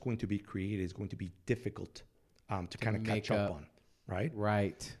gap that's going to be created is going to be difficult to kind of catch up on, right?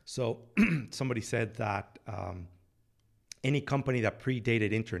 Right. So somebody said that any company that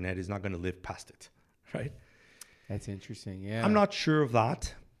predated internet is not going to live past it, right? That's interesting, yeah. I'm not sure of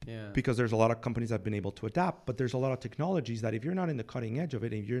that. Yeah. Because there's a lot of companies that have been able to adapt, but there's a lot of technologies that if you're not in the cutting edge of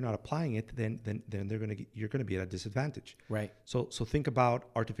it and you're not applying it, then you're going to be at a disadvantage. Right. So think about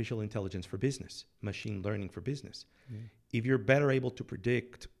artificial intelligence for business, machine learning for business. If you're better able to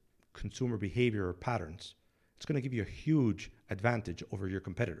predict consumer behavior or patterns, it's going to give you a huge advantage over your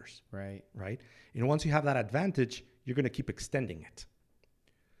competitors. Right. Right. And once you have that advantage, you're going to keep extending it.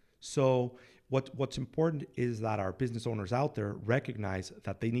 So what's important is that our business owners out there recognize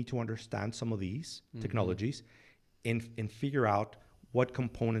that they need to understand some of these technologies and figure out what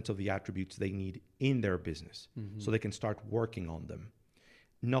components of the attributes they need in their business so they can start working on them.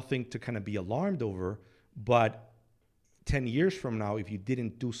 Nothing to kind of be alarmed over, but 10 years from now, if you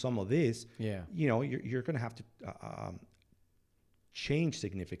didn't do some of this, you're going to have to change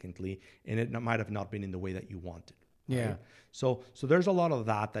significantly, and it might have not been in the way that you wanted. Yeah. Right? So there's a lot of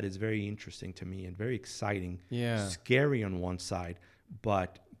that is very interesting to me and very exciting. Yeah. Scary on one side,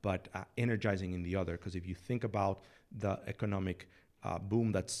 but energizing in the other. Because if you think about the economic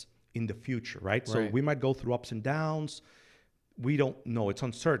boom that's in the future, right? So we might go through ups and downs. We don't know. It's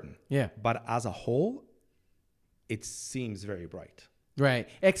uncertain. Yeah. But as a whole, it seems very bright. Right.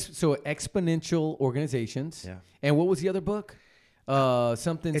 So exponential organizations. Yeah. And what was the other book?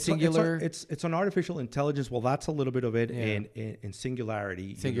 Something singular. It's on artificial intelligence. Well, that's a little bit of it, and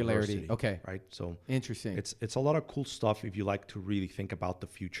Singularity. Singularity. Okay. Right. So interesting. It's a lot of cool stuff if you like to really think about the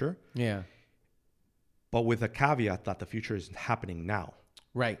future. Yeah. But with a caveat that the future is happening now.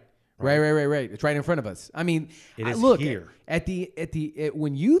 Right. Right. It's right in front of us. I mean, it is here.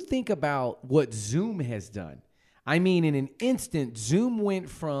 When you think about what Zoom has done, I mean, in an instant, Zoom went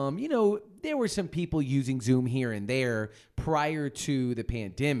from, there were some people using Zoom here and there prior to the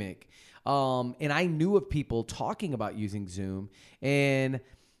pandemic. And I knew of people talking about using Zoom. And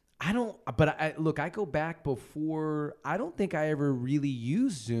I go back before, I don't think I ever really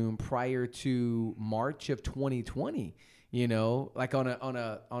used Zoom prior to March of 2020. Like on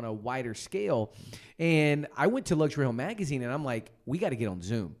a wider scale. And I went to Luxury Home Magazine and I'm like, we got to get on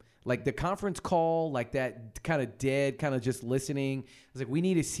Zoom. Like the conference call, like that kind of dead, kind of just listening. It's like, we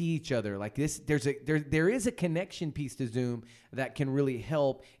need to see each other. Like this, there is a connection piece to Zoom that can really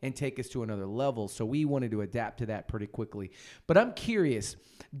help and take us to another level. So we wanted to adapt to that pretty quickly. But I'm curious,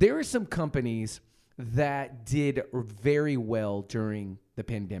 there are some companies that did very well during the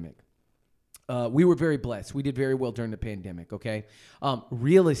pandemic. We were very blessed. We did very well during the pandemic, okay?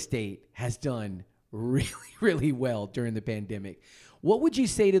 Real estate has done really, really well during the pandemic. What would you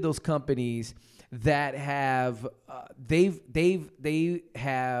say to those companies that have they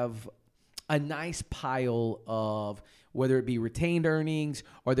have a nice pile of, whether it be retained earnings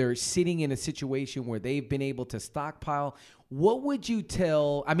or they're sitting in a situation where they've been able to stockpile? What would you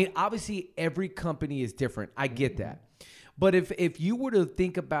tell? I mean, obviously every company is different. I get that. But if you were to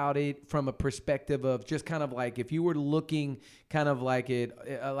think about it from a perspective of just kind of like, if you were looking kind of like it,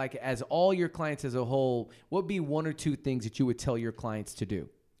 like as all your clients as a whole, what would be one or two things that you would tell your clients to do?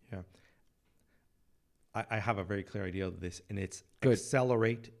 Yeah. I have a very clear idea of this, and it's Good.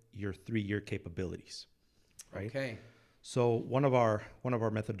 Accelerate your 3-year capabilities, right? Okay. So one of our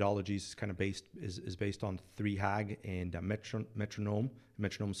methodologies kind of is based on 3HAG and Metronome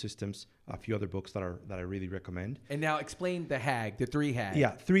Systems, a few other books that I really recommend. And now explain the HAG, the 3HAG.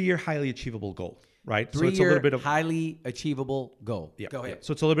 Yeah, 3-year highly achievable goal, right? 3-year so it's a little bit of highly achievable goal. Yeah, Go ahead. yeah.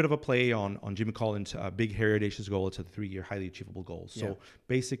 So it's a little bit of a play on Jimmy Collins' big hairy audacious goal. It's a 3-year highly achievable goal. So Yeah.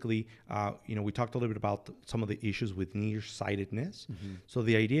 basically, we talked a little bit about some of the issues with nearsightedness. So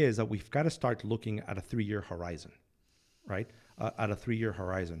the idea is that we've got to start looking at a 3-year horizon, right? At a 3-year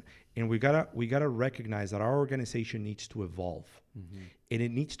horizon, and we gotta recognize that our organization needs to evolve, and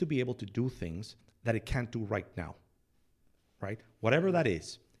it needs to be able to do things that it can't do right now, right? Whatever that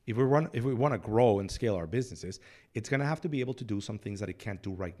is. If we want to grow and scale our businesses, it's going to have to be able to do some things that it can't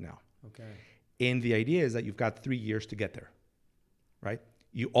do right now. Okay. And the idea is that you've got 3 years to get there, right?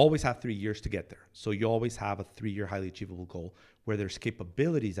 You always have 3 years to get there. So you always have a 3-year highly achievable goal where there's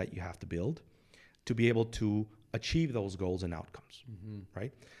capabilities that you have to build to be able to achieve those goals and outcomes,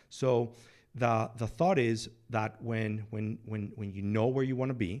 right? So the thought is that when you know where you want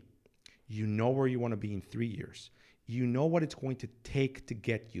to be, you know where you want to be in 3 years, you know what it's going to take to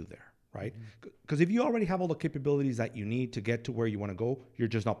get you there, right? Because if you already have all the capabilities that you need to get to where you want to go, you're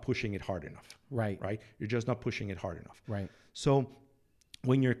just not pushing it hard enough. Right. Right? You're just not pushing it hard enough. Right. So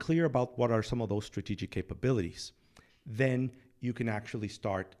when you're clear about what are some of those strategic capabilities, then you can actually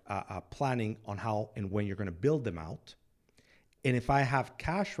start planning on how and when you're going to build them out. And if I have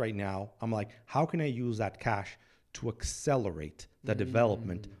cash right now, I'm like, how can I use that cash to accelerate the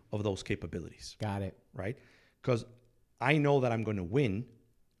development of those capabilities? Got it. Right? Because I know that I'm going to win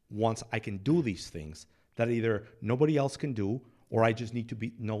once I can do these things that either nobody else can do, or I just need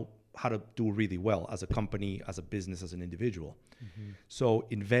to know how to do really well as a company, as a business, as an individual. So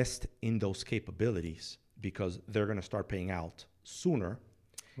invest in those capabilities because they're going to start paying out sooner.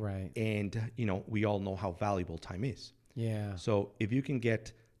 Right. And, we all know how valuable time is. Yeah. So if you can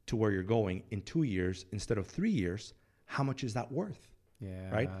get to where you're going in 2 years instead of 3 years, how much is that worth?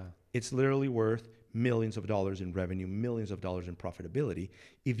 Yeah. Right? It's literally worth millions of dollars in revenue, millions of dollars in profitability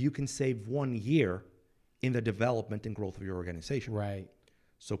if you can save 1 year in the development and growth of your organization. Right.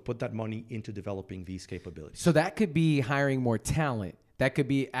 So put that money into developing these capabilities. So that could be hiring more talent. That could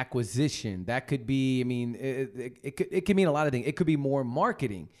be acquisition. That could be, it could mean a lot of things. It could be more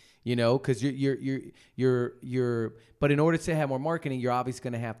marketing, because but in order to have more marketing, you're obviously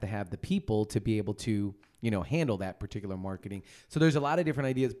going to have the people to be able to, handle that particular marketing. So there's a lot of different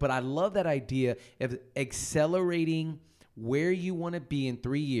ideas, but I love that idea of accelerating where you want to be in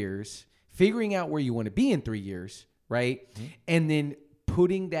 3 years, figuring out where you want to be in 3 years, right? And then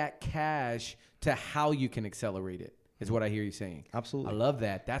putting that cash to how you can accelerate it. Is what I hear you saying. Absolutely. I love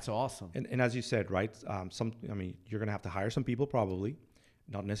that. That's awesome. And as you said, right, you're going to have to hire some people probably,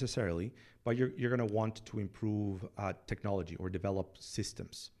 not necessarily, but you're going to want to improve technology or develop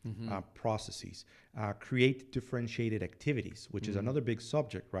systems, processes, create differentiated activities, which is another big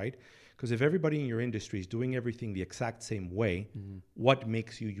subject, right? Because if everybody in your industry is doing everything the exact same way, what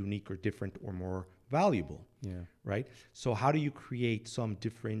makes you unique or different or more valuable? Yeah. Right? So how do you create some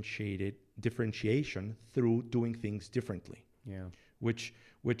differentiation through doing things differently? Yeah. Which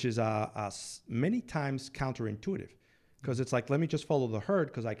is many times counterintuitive, because it's like, let me just follow the herd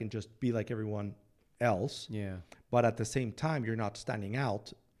because I can just be like everyone else. Yeah. But at the same time, you're not standing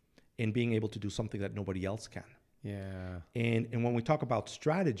out and being able to do something that nobody else can. Yeah. And when we talk about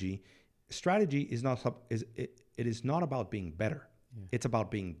strategy is not about being better. Yeah. It's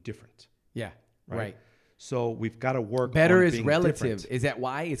about being different. Yeah. Right. So we've got to work. Better on is being relative. different. Is that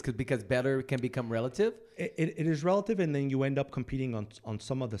why? It's because better can become relative. It is relative, and then you end up competing on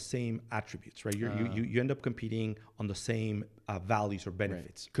some of the same attributes, right? You end up competing on the same values or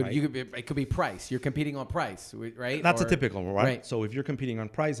benefits. Right. Right? It could be price. You're competing on price, right? That's a typical one, right? So if you're competing on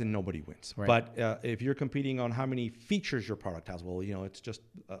price, then nobody wins. Right. But if you're competing on how many features your product has, well, it's just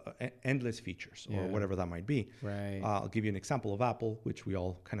endless features or whatever that might be. Right. I'll give you an example of Apple, which we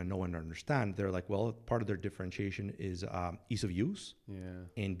all kind of know and understand. They're like, well, part of their differentiation is ease of use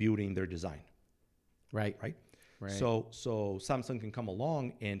and beauty in their design. Right. Right. Right. So Samsung can come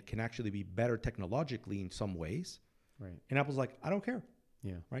along and can actually be better technologically in some ways. Right. And Apple's like, I don't care.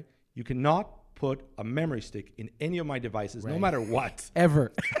 Yeah. Right. You cannot put a memory stick in any of my devices, no Right. matter what.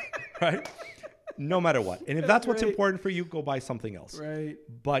 Ever. Right. No matter what. And if that's what's Right. important for you, go buy something else. Right.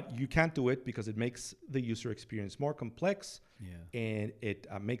 But you can't do it because it makes the user experience more complex. Yeah. And it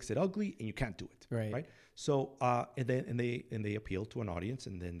makes it ugly, and you can't do it. Right. So and they appeal to an audience,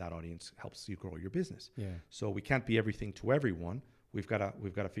 and then that audience helps you grow your business. Yeah. So we can't be everything to everyone. We've got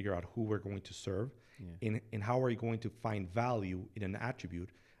to figure out who we're going to serve, and how are you going to find value in an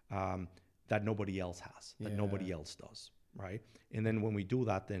attribute that nobody else has, that nobody else does, right? And then when we do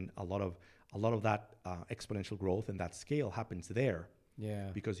that, then a lot of that exponential growth and that scale happens there. Yeah.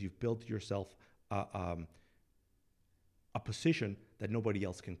 Because you've built yourself a position that nobody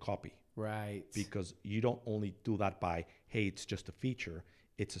else can copy. Right. Because you don't only do that by, hey, it's just a feature.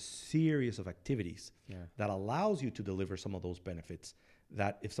 It's a series of activities that allows you to deliver some of those benefits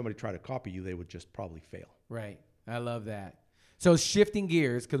that if somebody tried to copy you, they would just probably fail. Right. I love that. So shifting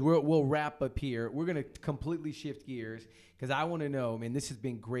gears, because we'll wrap up here. We're going to completely shift gears because I want to know, man, this has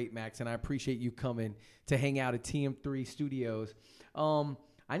been great, Max, and I appreciate you coming to hang out at TM3 Studios.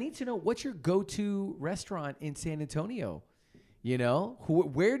 I need to know, what's your go-to restaurant in San Antonio? You know,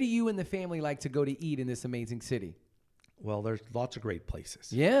 where do you and the family like to go to eat in this amazing city? Well, there's lots of great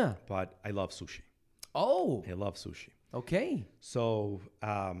places. Yeah. But I love sushi. Oh. I love sushi. Okay. So,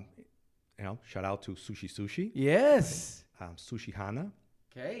 shout out to Sushi Sushi. Yes. Sushi Hana.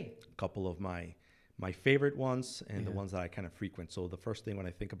 Okay. A couple of my favorite ones and the ones that I kind of frequent. So the first thing when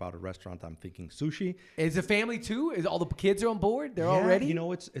I think about a restaurant, I'm thinking sushi. Is the family too? Is all the kids are on board? They're all ready? You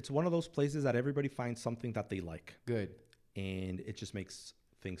know, it's one of those places that everybody finds something that they like. Good. And it just makes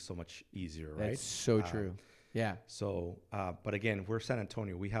things so much easier, right? That's so true. Yeah. So, but again, we're San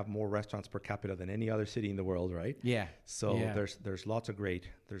Antonio. We have more restaurants per capita than any other city in the world, right? Yeah. So there's lots of great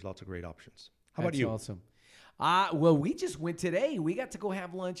options. How about That's you? Awesome. Well, we just went today. We got to go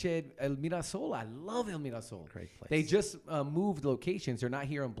have lunch at El Mirasol. I love El Mirasol. Great place. They just moved locations. They're not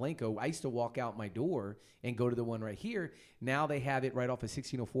here in Blanco. I used to walk out my door and go to the one right here. Now they have it right off of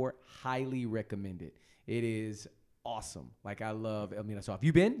 1604. Highly recommend it. It is awesome. Like, I love El Mirasol. Have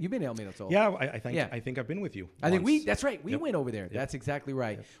you been? You've been to El Mirasol. Yeah, I think I've been with you. I think once. that's right. We went over there. Yep. That's exactly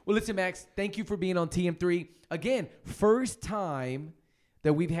right. Yep. Well, listen, Max, thank you for being on TM3. Again, first time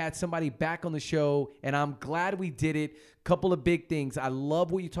that we've had somebody back on the show, and I'm glad we did it. Couple of big things. I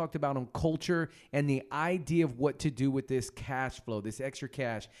love what you talked about on culture and the idea of what to do with this cash flow, this extra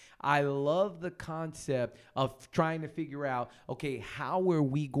cash. I love the concept of trying to figure out, okay, how are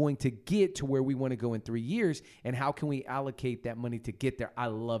we going to get to where we want to go in 3 years, and how can we allocate that money to get there? I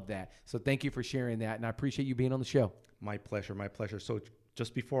love that. So thank you for sharing that, and I appreciate you being on the show. My pleasure. My pleasure. So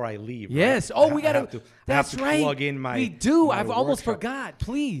just before I leave, yes. right, Oh, we got to. That's right. Plug in my. We do. my I've almost workshop. forgot.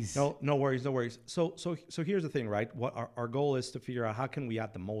 Please. No worries. So here's the thing, right? What our goal is to figure out how can we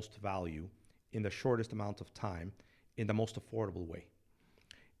add the most value in the shortest amount of time in the most affordable way.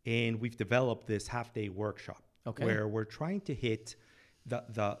 And we've developed this half-day workshop where we're trying to hit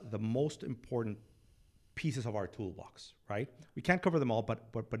the most important pieces of our toolbox, right? We can't cover them all, but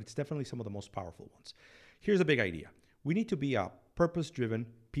it's definitely some of the most powerful ones. Here's a big idea. We need to be a purpose-driven,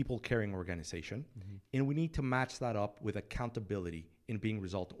 people-caring organization, and we need to match that up with accountability in being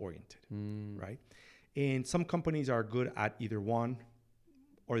result-oriented, right? And some companies are good at either one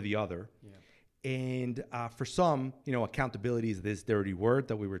or the other. Yeah. And for some, accountability is this dirty word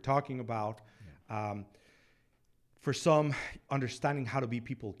that we were talking about. Yeah. For some, understanding how to be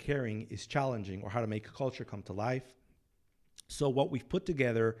people-caring is challenging, or how to make a culture come to life. So what we've put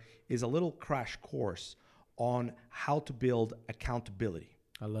together is a little crash course on how to build accountability.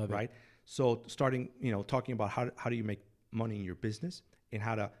 I love it. Right? So starting, talking about how do you make money in your business, and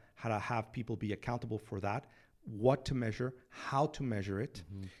how to have people be accountable for that, what to measure, how to measure it,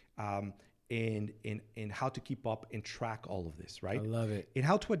 and how to keep up and track all of this, right? I love it. And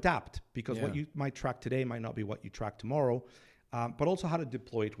how to adapt, because what you might track today might not be what you track tomorrow, but also how to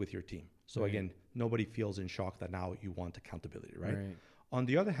deploy it with your team. So again, nobody feels in shock that now you want accountability, right? On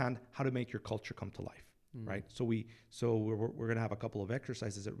the other hand, how to make your culture come to life. Right. So we're going to have a couple of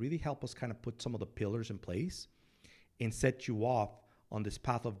exercises that really help us kind of put some of the pillars in place and set you off on this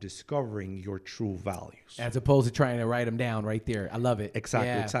path of discovering your true values. As opposed to trying to write them down right there. I love it.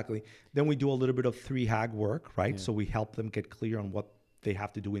 Exactly. Then we do a little bit of 3HAG work, right? So we help them get clear on what they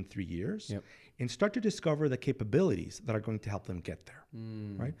have to do in 3 years and start to discover the capabilities that are going to help them get there,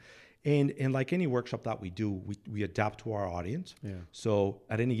 right? And like any workshop that we do, we adapt to our audience. Yeah. So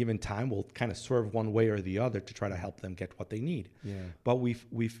at any given time, we'll kind of serve one way or the other to try to help them get what they need. Yeah. But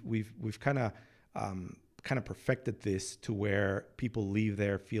we've kind of kind of perfected this to where people leave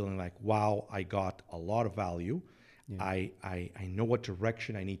there feeling like, wow, I got a lot of value. Yeah. I know what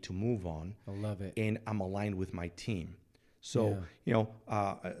direction I need to move on. I love it. And I'm aligned with my team. So,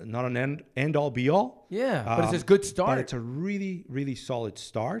 not an end all be all. Yeah, but it's a good start. But it's a really, really solid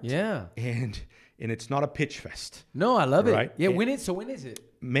start. Yeah. And it's not a pitch fest. No, I love it. Right? Yeah, when is it?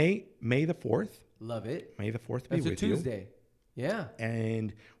 May the 4th. Love it. May the 4th That's be with you. It's a Tuesday. Yeah.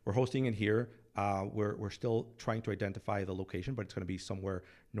 And we're hosting it here. We're still trying to identify the location, but it's going to be somewhere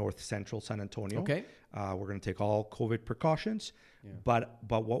north central San Antonio. Okay. We're going to take all COVID precautions. Yeah.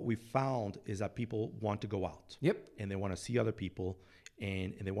 But what we found is that people want to go out. Yep. And they want to see other people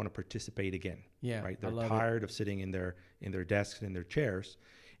and they want to participate again. Yeah. Right. They're tired of sitting in their desks and in their chairs,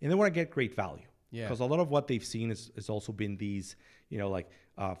 and they want to get great value. Yeah. Because a lot of what they've seen has also been these,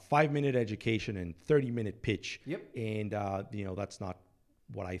 5-minute education and 30-minute pitch. Yep. And that's not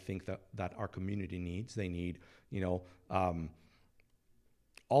what I think that our community needs. They need,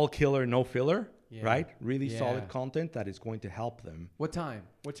 all killer, no filler, right? Really solid content that is going to help them. What time?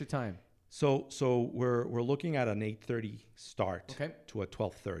 What's your time? So we're looking at an 8:30 start to a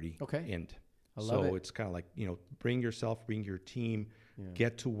 12:30 end. I love it. It's kind of like, bring yourself, bring your team,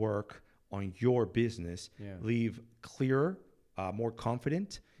 get to work on your business, leave clearer, more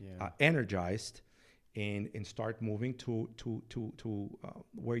confident, energized, and start moving to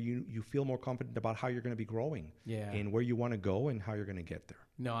where you feel more confident about how you're going to be growing and where you want to go and how you're going to get there.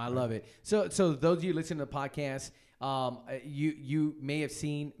 No, I love it. So those of you listening to the podcast, you may have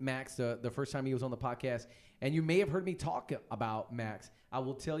seen Max the first time he was on the podcast, and you may have heard me talk about Max. I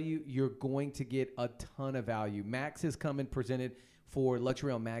will tell you, you're going to get a ton of value. Max has come and presented for Luxury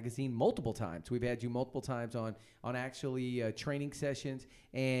Realm Magazine multiple times. We've had you multiple times on actually training sessions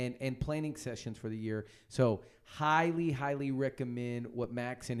and planning sessions for the year. So highly recommend what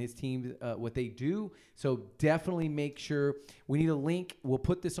Max and his team, what they do. So definitely make sure. We need a link. We'll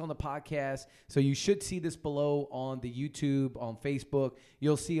put this on the podcast. So you should see this below on the YouTube, on Facebook.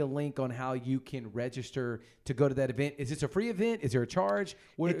 You'll see a link on how you can register to go to that event. Is this a free event? Is there a charge?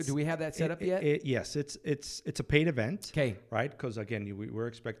 Do we have that set up yet? Yes, it's a paid event. Okay. Right? Because again, we're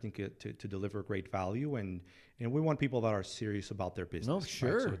expecting to deliver great value, and we want people that are serious about their business. No,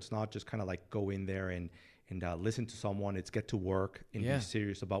 sure. Right? So it's not just kind of like go in there and listen to someone. It's get to work and be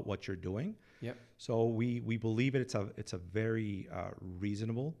serious about what you're doing. Yep. So we believe it's a very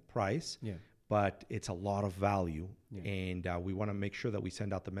reasonable price. Yeah. But it's a lot of value, and we want to make sure that we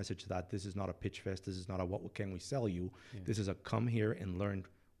send out the message that this is not a pitch fest. This is not a what can we sell you. Yeah. This is a come here and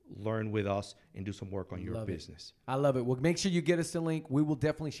learn with us and do some work on your business. I love it. Well, make sure you get us the link. We will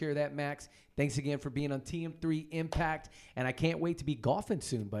definitely share that, Max. Thanks again for being on TM3 Impact, and I can't wait to be golfing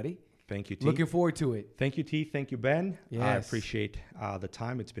soon, buddy. Thank you, T. Looking forward to it. Thank you, T. Thank you, Ben. Yes. I appreciate the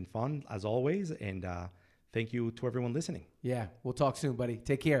time. It's been fun, as always, and thank you to everyone listening. Yeah, we'll talk soon, buddy.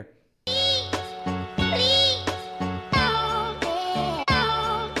 Take care.